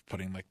help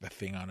putting like the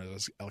thing on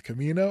his El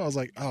Camino, I was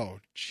like, oh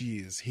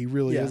geez, he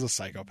really is a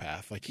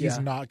psychopath. Like he's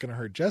not gonna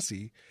hurt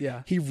Jesse.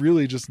 Yeah, he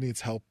really just needs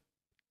help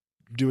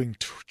doing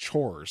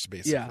chores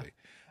basically.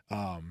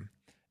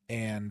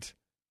 And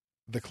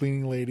the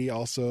cleaning lady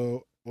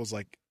also was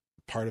like,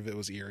 part of it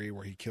was eerie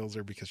where he kills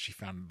her because she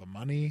found the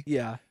money.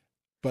 Yeah,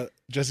 but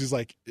Jesse's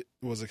like,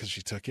 was it because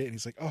she took it? And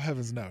he's like, oh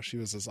heavens no, she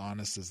was as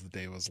honest as the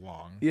day was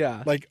long.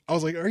 Yeah, like I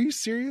was like, are you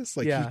serious?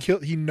 Like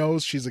he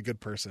knows she's a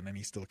good person and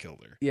he still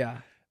killed her.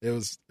 Yeah, it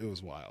was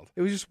wild.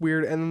 It was just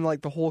weird. And then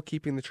like the whole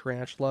keeping the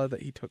tarantula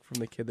that he took from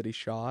the kid that he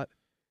shot.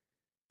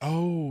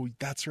 Oh,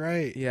 that's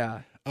right.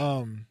 Yeah.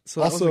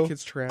 So that also, was the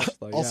kid's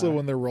tarantula. Also,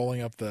 when they're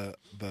rolling up the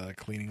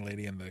cleaning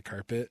lady in the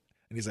carpet,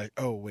 and he's like,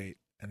 "Oh wait,"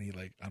 and he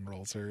like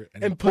unrolls her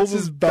and he pulls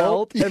his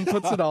belt and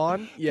puts it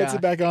on. Yeah, puts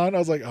it back on. I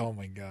was like, "Oh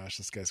my gosh,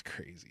 this guy's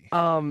crazy."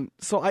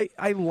 So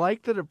I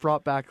like that it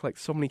brought back like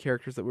so many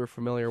characters that we were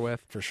familiar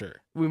with. For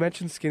sure. We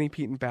mentioned Skinny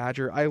Pete and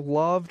Badger. I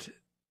loved.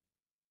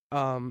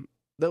 That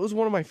was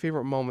one of my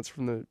favorite moments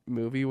from the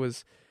movie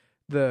was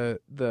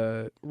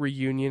the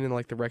reunion and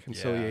like the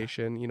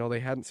reconciliation. You know, they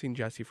hadn't seen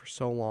Jesse for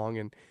so long,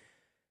 and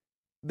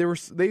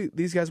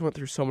these guys went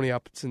through so many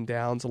ups and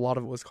downs. A lot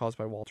of it was caused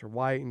by Walter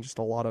White and just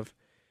a lot of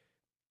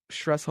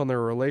stress on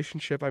their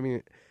relationship. I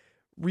mean,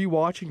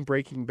 rewatching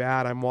Breaking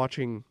Bad, I'm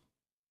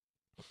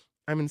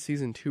in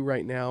season 2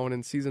 right now, and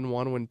in season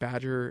 1 when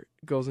Badger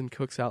goes and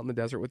cooks out in the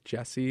desert with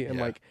Jesse, and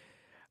like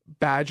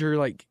Badger,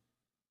 like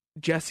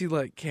Jesse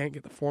like can't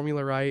get the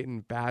formula right,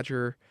 and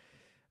Badger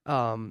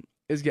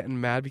is getting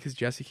mad because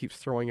Jesse keeps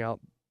throwing out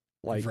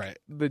like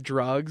the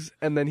drugs,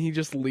 and then he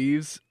just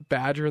leaves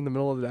Badger in the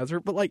middle of the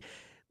desert. But like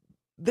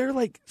they're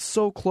like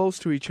so close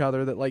to each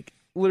other that like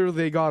literally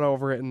they got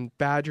over it, and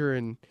Badger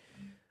and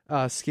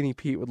Skinny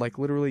Pete would like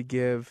literally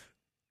give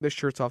the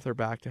shirts off their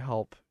back to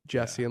help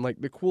Jesse. And like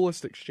the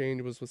coolest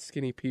exchange was with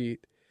Skinny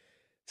Pete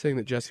saying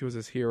that Jesse was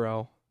his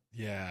hero.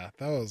 Yeah,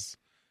 that was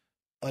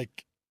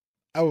like,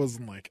 I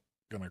wasn't like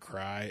gonna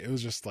cry. It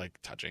was just like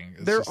touching.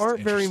 There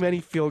aren't very many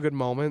feel good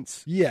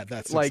moments. Yeah,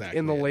 that's like exactly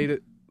in the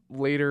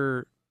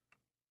later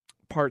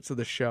parts of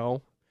the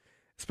show,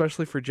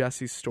 especially for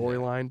Jesse's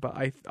storyline. But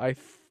I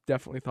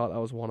definitely thought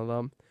that was one of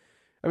them.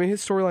 I mean,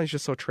 his storyline is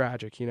just so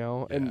tragic, you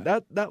know, and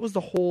that was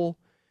the whole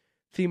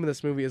theme of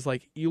this movie. Is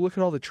like you look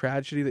at all the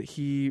tragedy that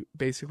he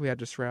basically had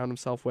to surround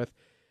himself with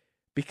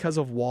because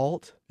of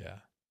Walt. Yeah,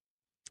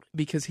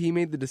 because he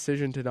made the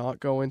decision to not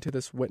go into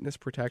this witness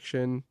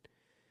protection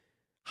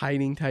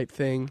hiding type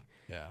thing.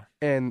 Yeah,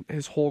 and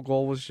his whole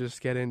goal was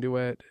just get into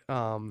it.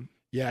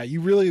 Yeah,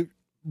 you really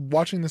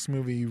watching this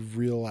movie, you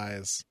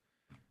realize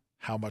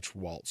how much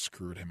Walt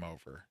screwed him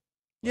over.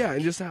 Yeah,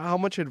 and just how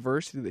much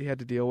adversity that he had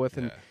to deal with,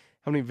 and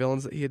how many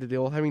villains that he had to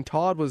deal with. I mean,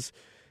 Todd was,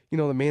 you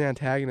know, the main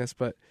antagonist,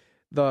 but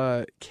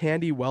the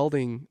Candy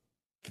Welding,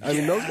 I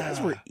mean, those guys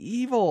were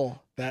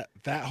evil. That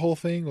whole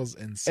thing was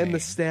insane. And the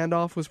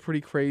standoff was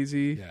pretty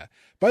crazy. Yeah.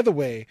 By the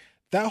way,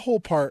 that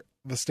whole part,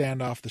 the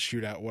standoff, the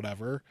shootout,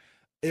 whatever,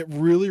 it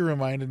really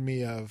reminded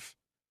me of,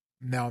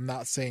 now I'm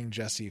not saying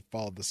Jesse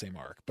followed the same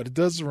arc, but it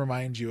does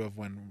remind you of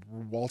when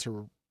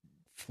Walter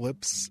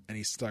flips and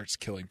he starts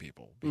killing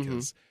people,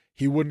 because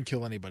he wouldn't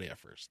kill anybody at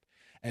first.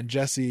 And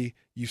Jesse,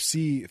 you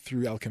see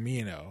through El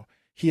Camino,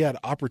 he had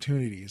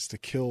opportunities to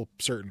kill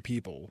certain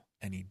people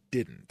and he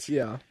didn't.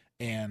 Yeah.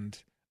 And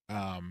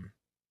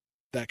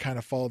that kind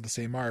of followed the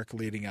same arc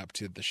leading up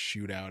to the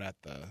shootout at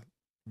the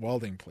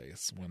welding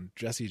place when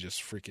Jesse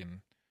just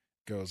freaking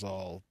goes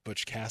all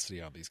Butch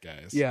Cassidy on these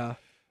guys. Yeah.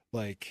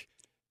 Like,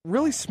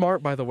 really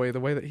smart, by the way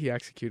that he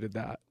executed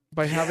that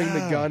by having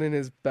the gun in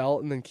his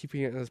belt and then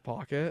keeping it in his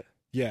pocket.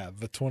 Yeah,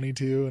 the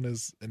 22 in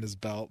his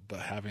belt, but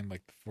having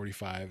like the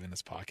 45 in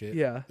his pocket.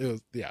 Yeah, it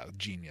was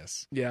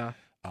genius. Yeah,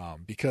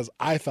 because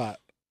I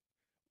thought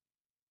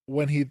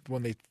when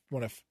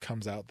it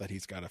comes out that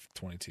he's got a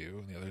 22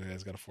 and the other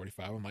guy's got a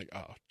 45, I'm like,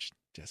 oh,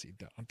 Jesse,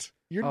 don't.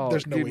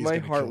 There's no way he's my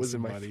gonna heart kill was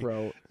somebody. in my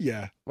throat.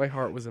 Yeah, my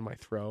heart was in my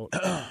throat.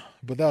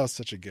 But that was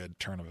such a good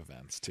turn of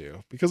events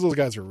too, because those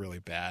guys were really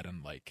bad,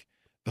 and like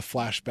the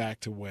flashback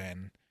to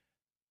when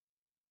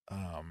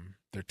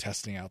they're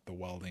testing out the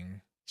welding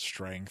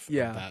strength of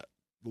that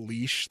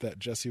leash that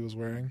Jesse was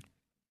wearing.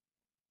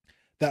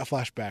 That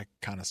flashback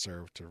kind of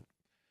served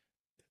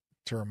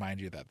to remind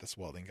you that this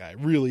welding guy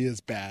really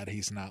is bad.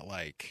 He's not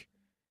like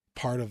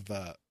part of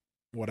the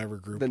whatever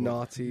group, the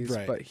Nazis,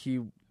 right. but he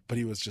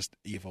was just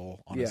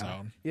evil on his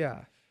own.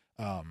 Yeah.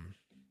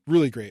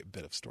 Really great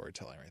bit of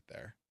storytelling right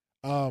there.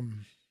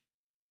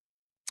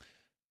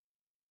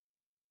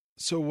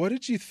 So what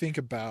did you think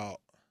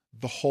about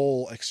the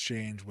whole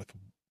exchange with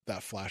that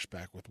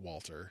flashback with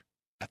Walter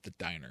at the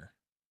diner?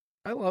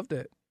 I loved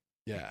it.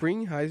 Yeah.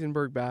 Bringing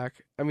Heisenberg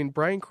back. I mean,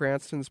 Bryan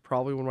Cranston's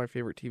probably one of my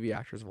favorite TV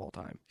actors of all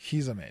time.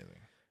 He's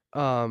amazing.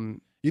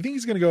 You think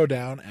he's going to go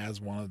down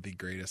as one of the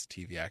greatest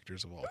TV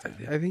actors of all time?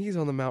 I think he's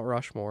on the Mount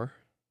Rushmore.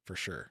 for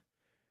sure.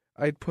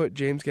 I'd put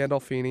James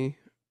Gandolfini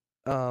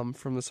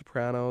from The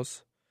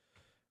Sopranos.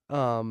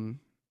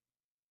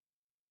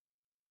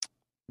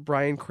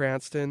 Bryan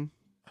Cranston,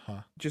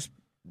 just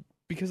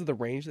because of the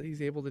range that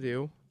he's able to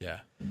do. Yeah.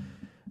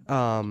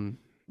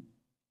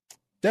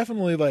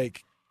 Definitely,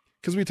 like,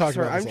 because we talked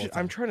about this all the time.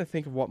 I'm trying to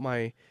think of what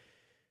my...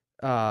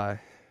 I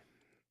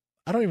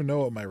don't even know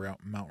what my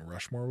Mount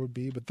Rushmore would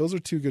be, but those are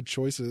two good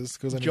choices.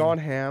 John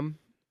Hamm.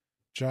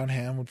 John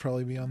Hamm would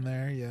probably be on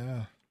there,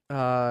 yeah.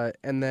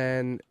 And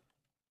then...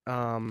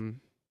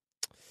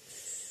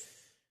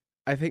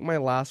 I think my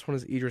last one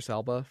is Idris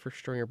Elba for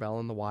Stringer Bell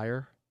in The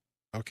Wire.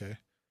 Okay.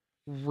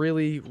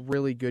 Really,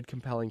 really good,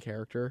 compelling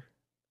character.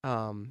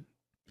 And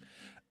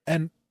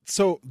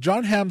so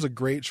John Hamm's a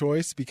great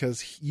choice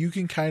because you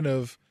can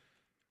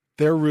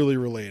they're really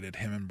related,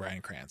 him and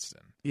Bryan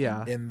Cranston.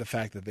 Yeah. In the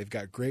fact that they've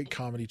got great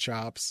comedy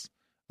chops.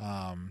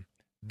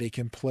 They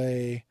can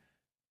play.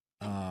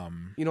 I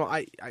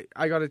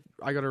gotta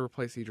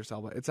replace Idris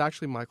Elba. It's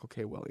actually Michael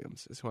K.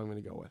 Williams is who I'm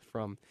going to go with.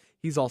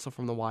 He's also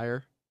from The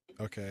Wire.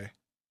 Okay.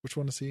 Which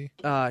one is he?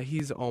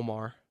 He's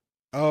Omar.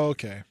 Oh,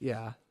 okay.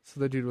 Yeah. So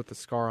the dude with the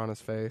scar on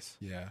his face.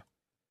 Yeah.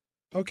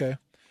 Okay.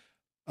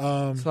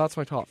 So that's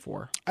my top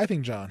 4. I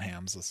think John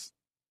Hamm's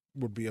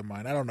would be of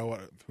mine. I don't know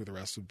who the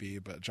rest would be,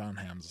 but John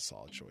Hamm's a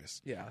solid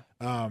choice. Yeah.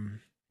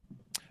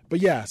 But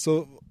yeah,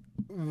 so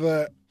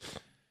I'm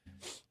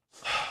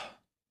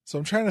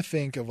trying to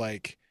think of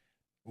like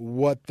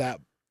what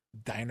that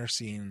diner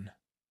scene,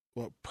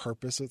 what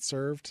purpose it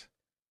served.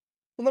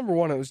 Well, number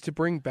one, it was to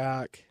bring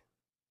back.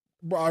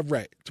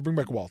 Right, to bring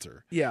back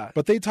Walter. Yeah.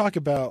 But they talk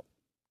about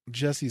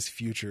Jesse's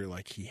future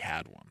like he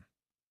had one.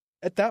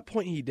 At that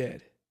point, he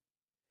did.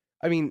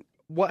 I mean,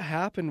 what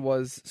happened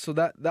was, so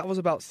that was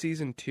about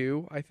season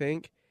 2, I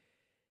think.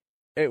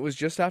 It was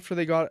just after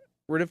they got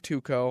rid of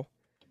Tuco.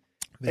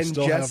 They and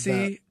still have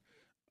that.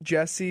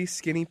 Jesse,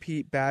 Skinny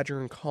Pete,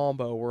 Badger, and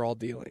Combo were all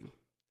dealing.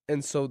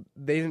 And so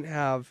they didn't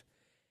have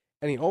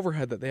any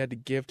overhead that they had to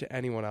give to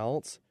anyone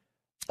else.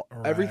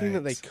 Right. Everything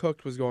that they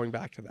cooked was going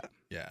back to them.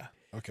 Yeah.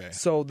 Okay.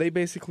 So they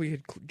basically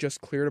had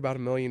just cleared about $1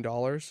 million,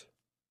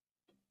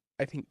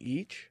 I think,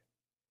 each.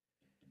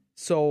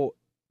 So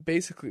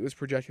basically it was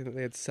projecting that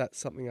they had set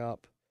something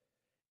up.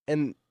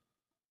 And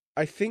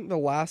I think the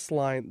last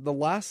line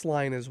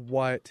is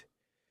what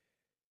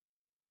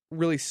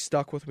really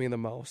stuck with me the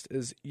most,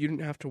 is you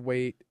didn't have to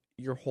wait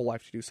your whole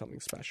life to do something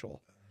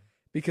special.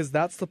 Because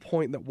that's the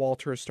point that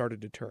Walter has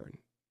started to turn.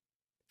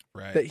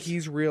 Right.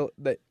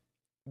 That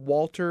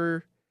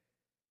Walter,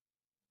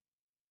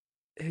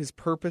 his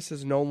purpose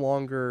is no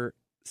longer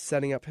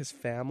setting up his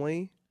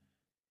family.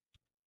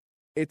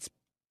 It's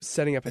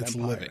setting up an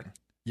empire. Living.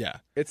 Yeah.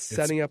 It's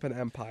setting up an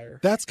empire.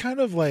 That's kind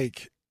of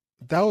like,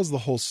 that was the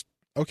whole,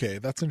 okay,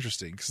 that's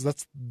interesting, because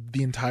that's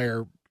the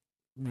entire,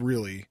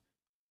 really,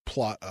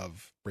 plot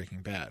of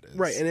Breaking Bad.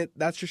 Right, and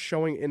that's just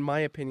showing, in my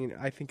opinion,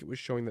 I think it was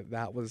showing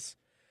that was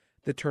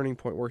the turning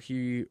point where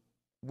he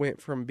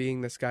went from being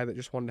this guy that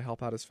just wanted to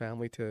help out his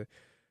family to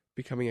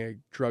becoming a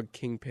drug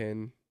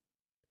kingpin,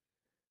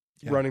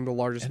 running the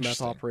largest meth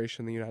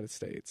operation in the United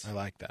States. I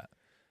like that.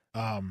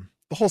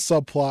 The whole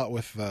subplot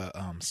with the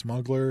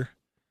smuggler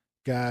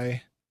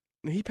guy.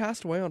 He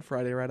passed away on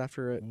Friday right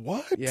after it.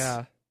 What?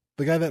 Yeah.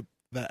 The guy that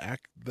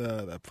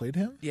played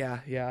him?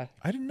 Yeah.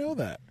 I didn't know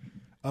that.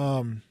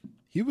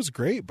 He was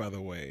great, by the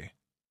way.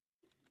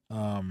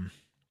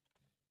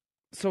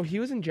 So he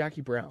was in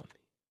Jackie Brown.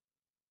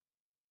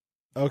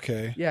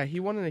 Okay. Yeah, he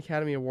won an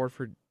Academy Award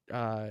for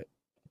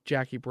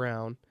Jackie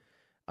Brown.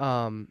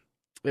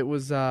 It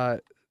was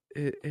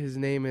his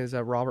name is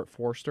Robert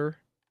Forster.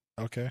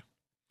 Okay.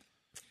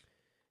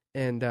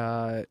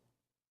 And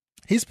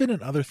he's been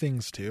in other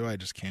things too. I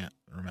just can't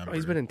remember. Oh,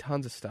 he's been in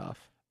tons of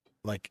stuff.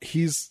 Like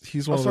he's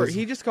one of those.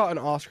 He just got an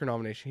Oscar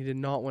nomination. He did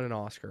not win an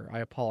Oscar. I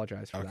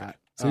apologize for that.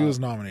 So he was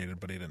nominated,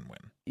 but he didn't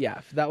win.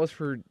 Yeah, that was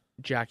for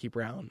Jackie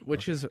Brown,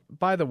 which is,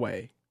 by the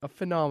way, a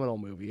phenomenal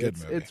movie. Good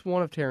movie. It's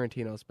one of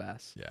Tarantino's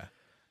best. Yeah.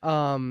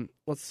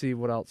 Let's see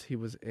what else he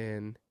was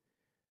in.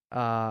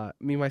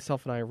 Me,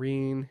 Myself, and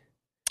Irene.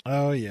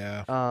 Oh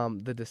yeah.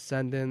 The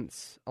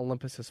Descendants,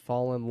 Olympus Has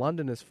Fallen,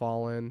 London Has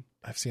Fallen.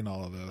 I've seen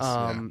all of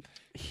those.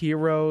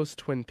 Heroes,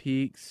 Twin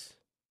Peaks.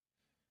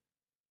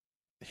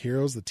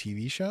 Heroes, the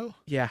TV show?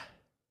 Yeah.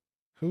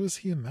 Who was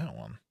he in that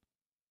one?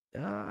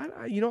 I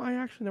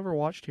actually never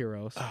watched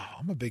Heroes. Oh,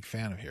 I'm a big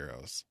fan of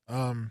Heroes.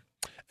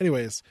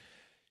 Anyways,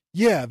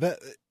 yeah, that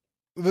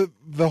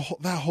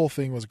whole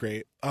thing was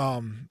great.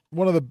 One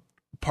of the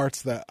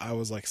parts that I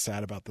was like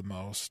sad about the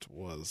most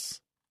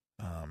was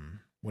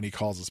when he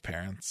calls his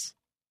parents,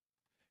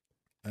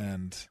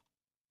 and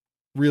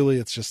really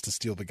it's just to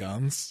steal the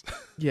guns.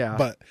 Yeah.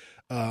 But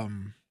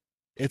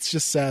it's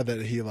just sad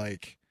that he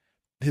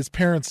his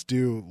parents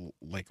do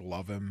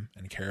love him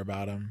and care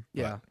about him.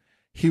 Yeah.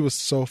 He was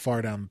so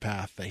far down the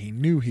path that he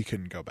knew he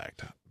couldn't go back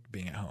to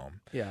being at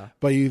home. Yeah.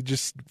 But you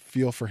just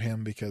feel for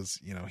him because,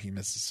 he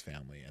misses his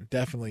family and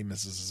definitely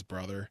misses his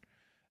brother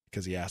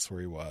because he asked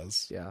where he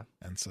was. Yeah.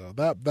 And so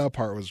that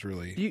part was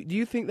really... Do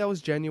you think that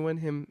was genuine,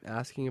 him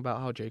asking about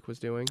how Jake was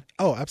doing?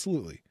 Oh,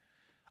 absolutely.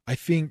 I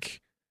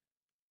think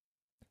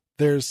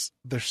there's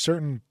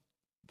certain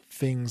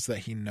things that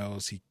he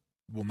knows he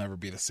will never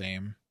be the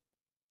same,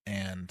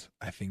 and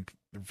I think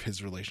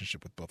his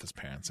relationship with both his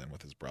parents and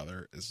with his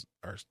brother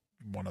are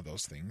one of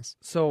those things.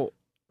 So,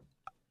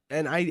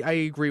 and I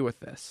agree with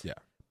this. Yeah.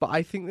 But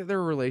I think that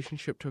their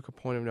relationship took a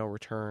point of no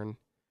return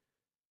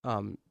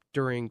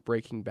during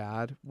Breaking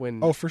Bad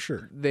when Oh, for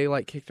sure. they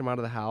like kicked him out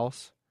of the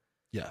house,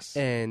 Yes.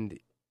 and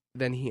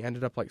then he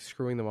ended up like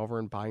screwing them over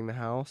and buying the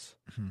house.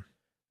 Mhm.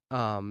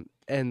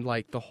 And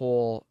like the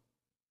whole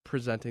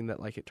presenting that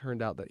like it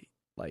turned out that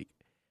like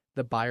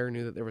the buyer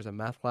knew that there was a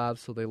meth lab,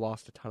 so they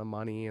lost a ton of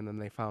money, and then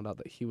they found out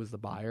that he was the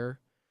buyer.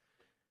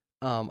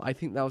 I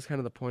think that was kind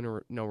of the point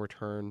of no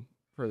return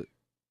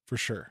for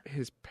sure.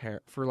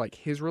 for like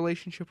his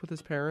relationship with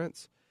his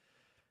parents.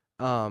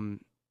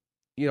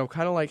 You know,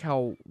 kind of like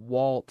how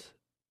Walt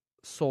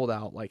sold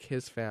out like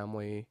his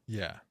family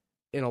Yeah.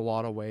 in a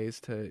lot of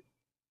ways to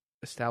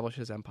establish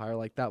his empire.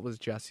 Like that was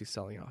Jesse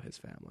selling out his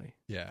family.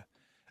 Yeah.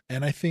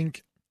 And I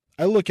think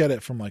I look at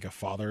it from like a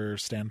father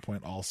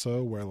standpoint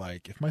also, where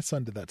like if my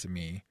son did that to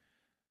me,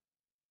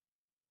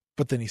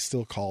 but then he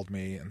still called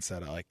me and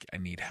said like I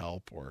need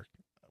help or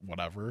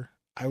whatever,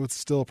 I would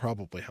still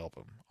probably help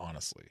him,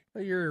 honestly.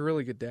 You're a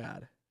really good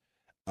dad.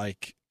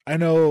 Like I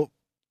know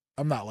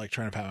I'm not like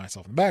trying to pat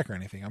myself on the back or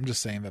anything. I'm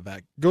just saying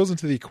that goes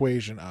into the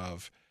equation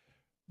of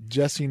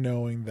Jesse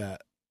knowing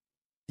that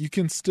you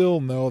can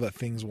still know that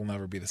things will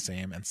never be the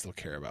same and still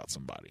care about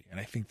somebody. And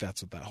I think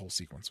that's what that whole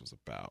sequence was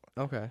about.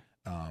 Okay.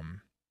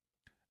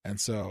 And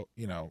so,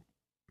 you know,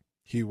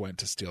 he went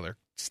to steal their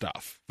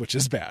stuff, which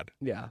is bad.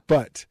 Yeah.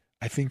 But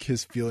I think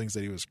his feelings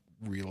that he was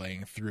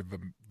relaying through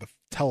the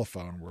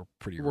telephone were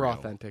pretty We're real.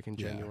 authentic and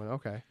genuine. Yeah.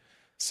 Okay.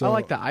 So I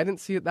like that. I didn't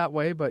see it that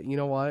way, but you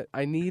know what?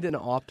 I need an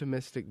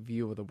optimistic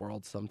view of the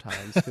world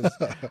sometimes because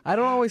I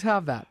don't always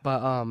have that.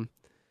 But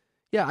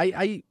yeah,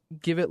 I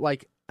give it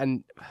like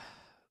an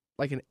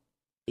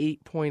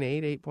 8.8,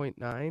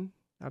 8.9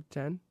 out of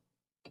 10.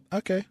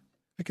 Okay.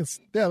 Yeah,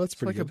 that's It's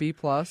pretty like good. a B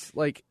plus.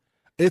 Like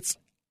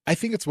I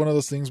think it's one of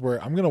those things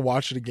where I'm going to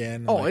watch it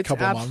again in like a it's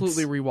couple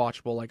absolutely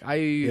months. rewatchable. Like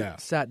I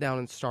sat down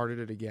and started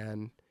it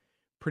again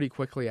pretty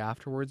quickly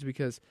afterwards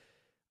because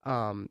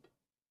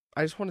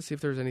I just want to see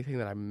if there's anything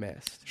that I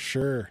missed.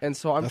 Sure. And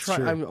so I'm That's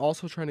true. I'm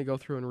also trying to go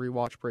through and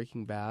rewatch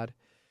Breaking Bad.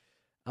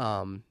 So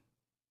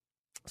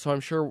I'm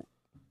sure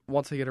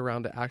once I get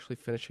around to actually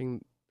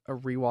finishing a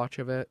rewatch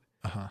of it,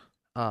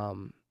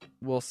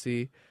 we'll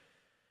see.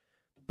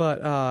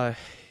 But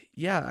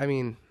yeah, I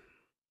mean,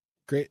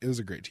 great. It was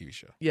a great TV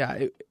show.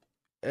 Yeah,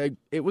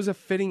 it was a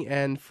fitting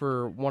end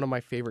for one of my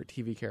favorite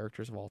TV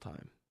characters of all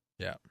time.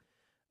 Yeah.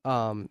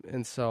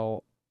 And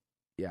so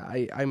yeah,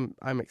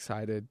 I'm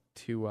excited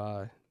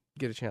to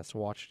get a chance to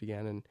watch it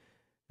again.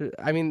 And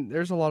I mean,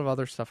 there's a lot of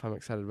other stuff I'm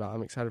excited about.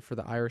 I'm excited for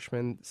The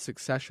Irishman.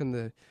 Succession,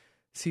 the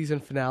season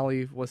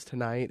finale was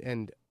tonight,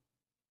 and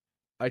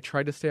I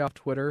tried to stay off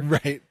Twitter.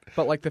 Right.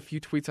 But like the few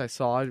tweets I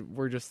saw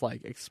were just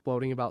like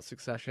exploding about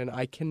Succession.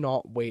 I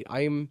cannot wait.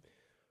 I am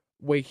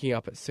waking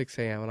up at 6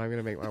 a.m. and I'm going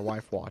to make my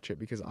wife watch it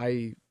because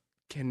I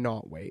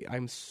cannot wait.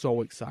 I'm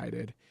so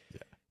excited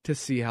to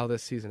see how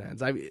this season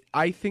ends.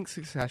 I think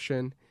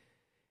Succession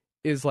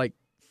is like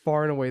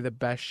far and away the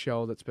best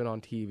show that's been on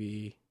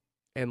TV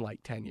in like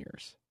 10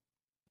 years.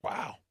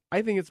 Wow.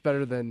 I think it's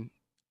better than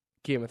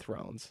Game of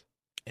Thrones.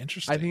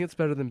 Interesting. I think it's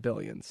better than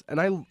Billions. And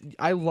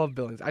I love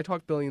Billions. I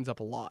talk Billions up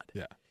a lot.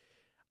 Yeah.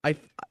 I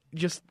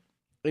just,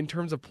 in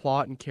terms of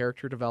plot and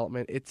character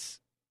development,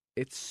 it's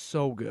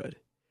so good.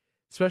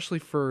 Especially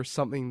for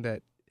something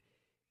that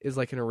is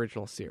like an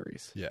original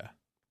series. Yeah.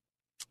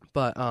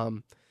 But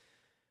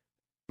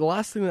the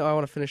last thing that I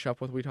want to finish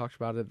up with, we talked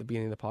about it at the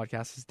beginning of the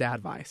podcast, is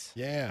Dad Vice.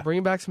 Yeah.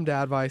 Bringing back some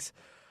Dad Vice.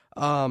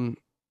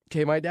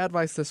 Okay, my Dad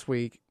Vice this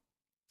week,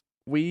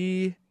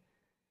 we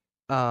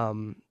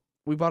bought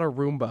a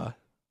Roomba.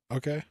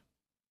 Okay.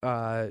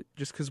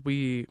 Just because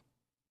we're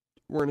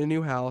in a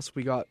new house.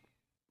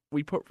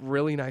 We put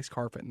really nice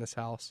carpet in this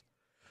house.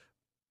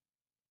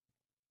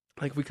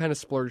 Like, we kind of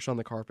splurged on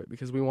the carpet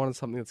because we wanted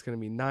something that's going to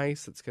be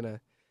nice, that's going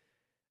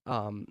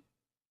to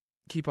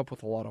keep up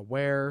with a lot of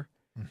wear.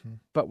 Mm-hmm.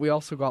 But we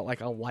also got,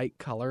 like, a light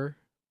color,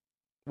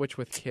 which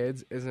with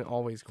kids isn't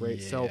always great.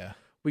 Yeah. So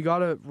we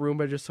got a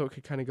Roomba just so it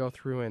could kind of go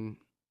through and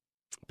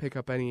pick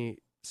up any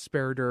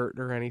spare dirt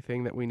or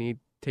anything that we need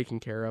taken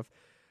care of.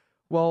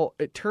 Well,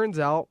 it turns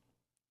out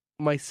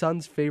my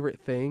son's favorite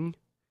thing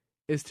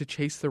is to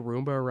chase the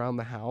Roomba around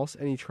the house,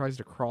 and he tries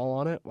to crawl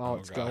on it while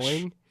it's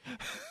going.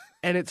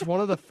 And it's one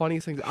of the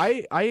funniest things.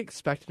 I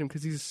expected him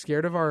because he's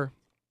scared of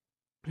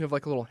we have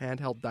like a little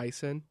handheld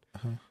Dyson,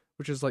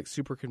 which is like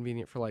super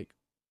convenient for like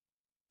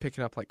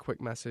picking up like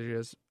quick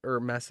messages or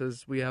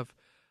messes. We have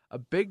a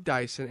big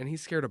Dyson, and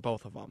he's scared of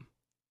both of them.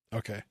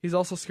 Okay. He's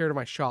also scared of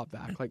my shop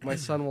vac. Like my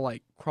son will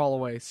like crawl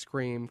away,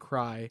 scream,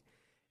 cry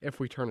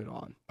if we turn it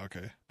on.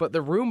 Okay. But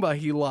the Roomba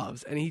he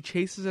loves, and he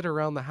chases it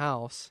around the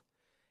house.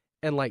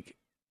 And like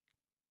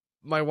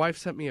my wife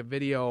sent me a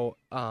video.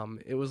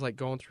 It was like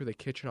going through the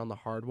kitchen on the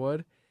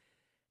hardwood,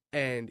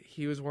 and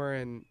he was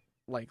wearing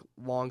like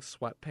long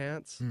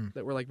sweatpants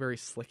that were like very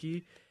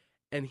slicky,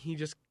 and he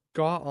just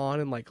got on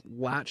and like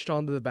latched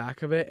onto the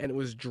back of it, and it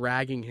was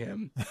dragging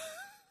him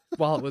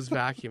while it was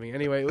vacuuming.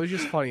 Anyway, it was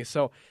just funny.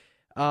 So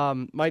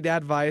my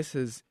dad advice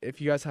is, if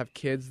you guys have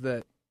kids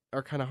that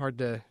are kind of hard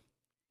to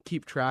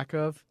keep track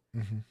of,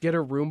 get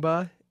a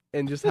Roomba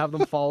and just have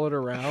them follow it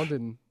around.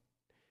 And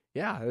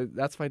yeah,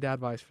 that's my dad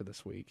advice for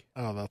this week.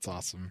 Oh, that's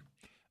awesome.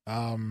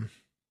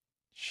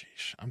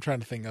 Sheesh. I'm trying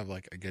to think of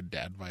like a good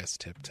dad advice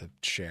tip to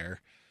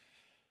share.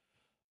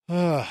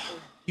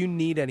 You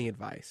need any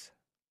advice?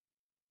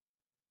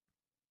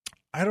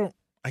 I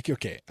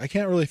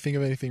can't really think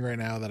of anything right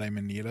now that I'm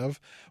in need of,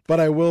 but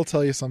I will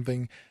tell you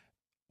something.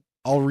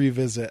 I'll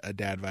revisit a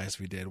dad advice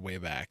we did way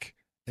back.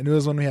 And it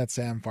was when we had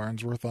Sam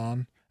Farnsworth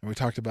on, and we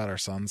talked about our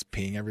sons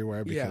peeing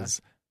everywhere,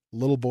 because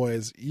little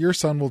boys, your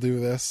son will do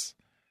this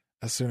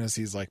as soon as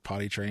he's like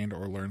potty trained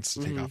or learns to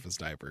take off his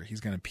diaper.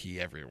 He's going to pee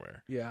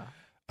everywhere. Yeah.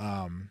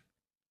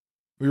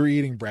 We were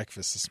eating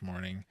breakfast this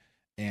morning,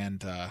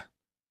 and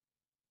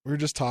we were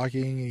just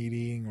talking,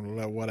 eating,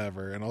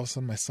 whatever. And all of a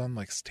sudden my son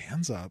like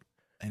stands up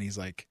and he's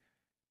like,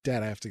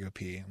 Dad, I have to go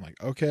pee. I'm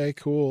like, okay,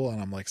 cool.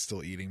 And I'm like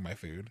still eating my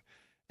food.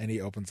 And he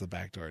opens the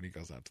back door and he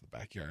goes out to the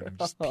backyard and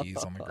just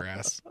pees on the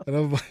grass. And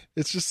I'm like,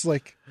 it's just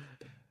like,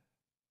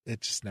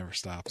 it just never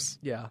stops.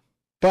 Yeah.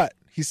 But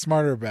he's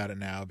smarter about it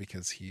now,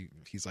 because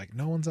he's like,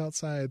 no one's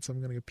outside, so I'm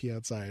going to go pee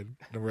outside.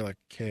 And we're like,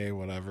 okay,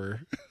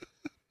 whatever.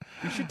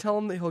 You should tell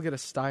him that he'll get a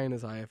sty in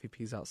his eye if he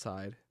pees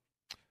outside.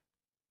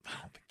 I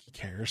don't think he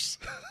cares.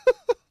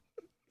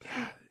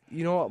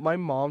 You know what? My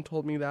mom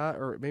told me that,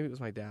 or maybe it was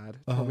my dad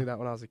told me that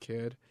when I was a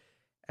kid.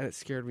 And it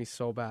scared me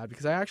so bad,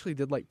 because I actually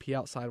did like pee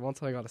outside once,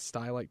 and I got a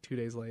sty like 2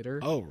 days later.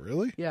 Oh,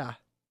 really? Yeah.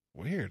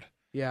 Weird.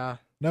 Yeah.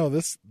 No,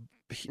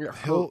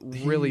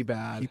 really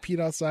bad. He peed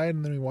outside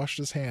and then he washed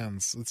his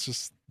hands. It's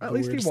just at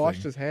least he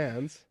washed his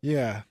hands.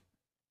 Yeah.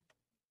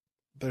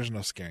 There's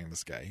no scaring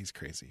this guy. He's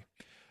crazy.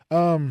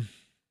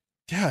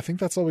 Yeah, I think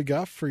that's all we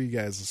got for you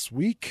guys this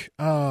week.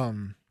 A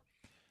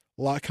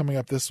lot coming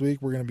up this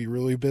week. We're going to be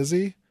really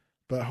busy,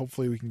 but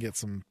hopefully we can get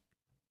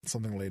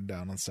something laid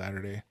down on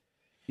Saturday.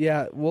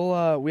 Yeah,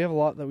 we have a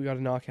lot that we got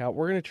to knock out.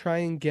 We're going to try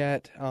and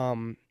get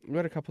we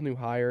got a couple new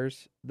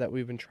hires that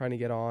we've been trying to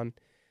get on,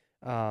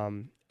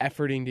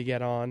 efforting to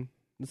get on.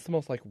 It's the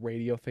most like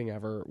radio thing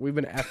ever. We've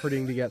been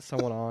efforting to get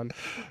someone on.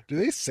 Do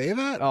they say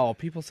that? Oh,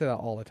 people say that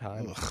all the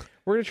time. Ugh.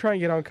 We're going to try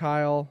and get on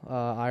Kyle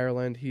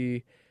Ireland.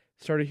 He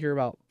started here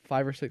about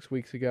 5 or 6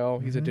 weeks ago.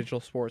 He's a digital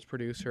sports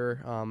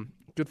producer.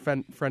 Good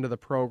friend of the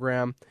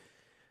program.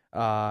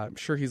 I'm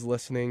sure he's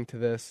listening to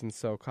this. And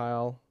so,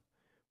 Kyle,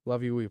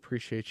 love you. We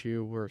appreciate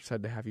you. We're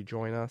excited to have you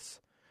join us.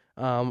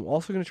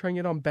 Also going to try and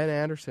get on Ben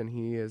Anderson.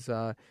 He is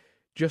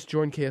just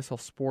joined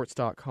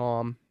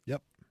KSLSports.com.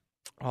 Yep.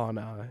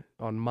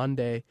 On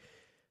Monday.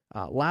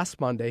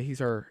 Last Monday, he's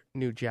our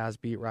new Jazz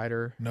beat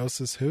writer. Knows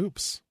his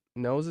hoops.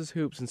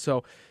 And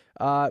so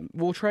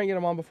we'll try and get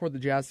him on before the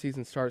Jazz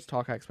season starts,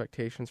 talk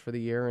expectations for the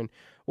year, and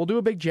we'll do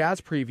a big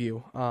Jazz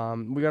preview.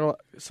 We got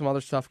some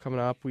other stuff coming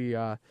up.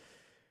 We're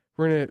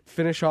going to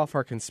finish off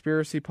our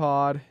conspiracy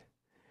pod.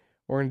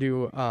 We're going to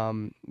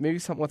do maybe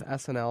something with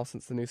SNL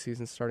since the new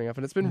season's starting up,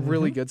 and it's been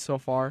really good so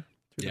far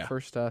through the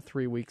first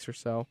 3 weeks or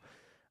so.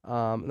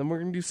 And then we're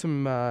going to do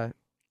some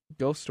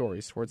ghost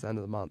stories towards the end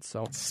of the month.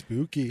 So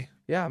spooky.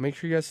 Yeah, make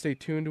sure you guys stay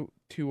tuned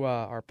to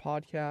our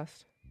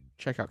podcast.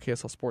 Check out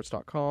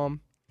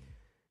KSLSports.com,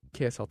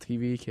 KSL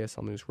TV,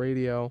 KSL News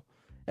Radio.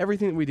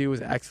 Everything that we do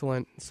is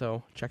excellent,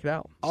 so check it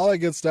out. All that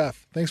good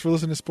stuff. Thanks for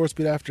listening to Sports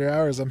Beat After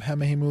Hours. I'm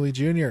Hema Himuli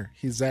Jr.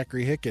 He's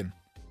Zachary Hicken.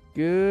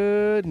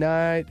 Good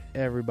night,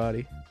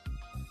 everybody.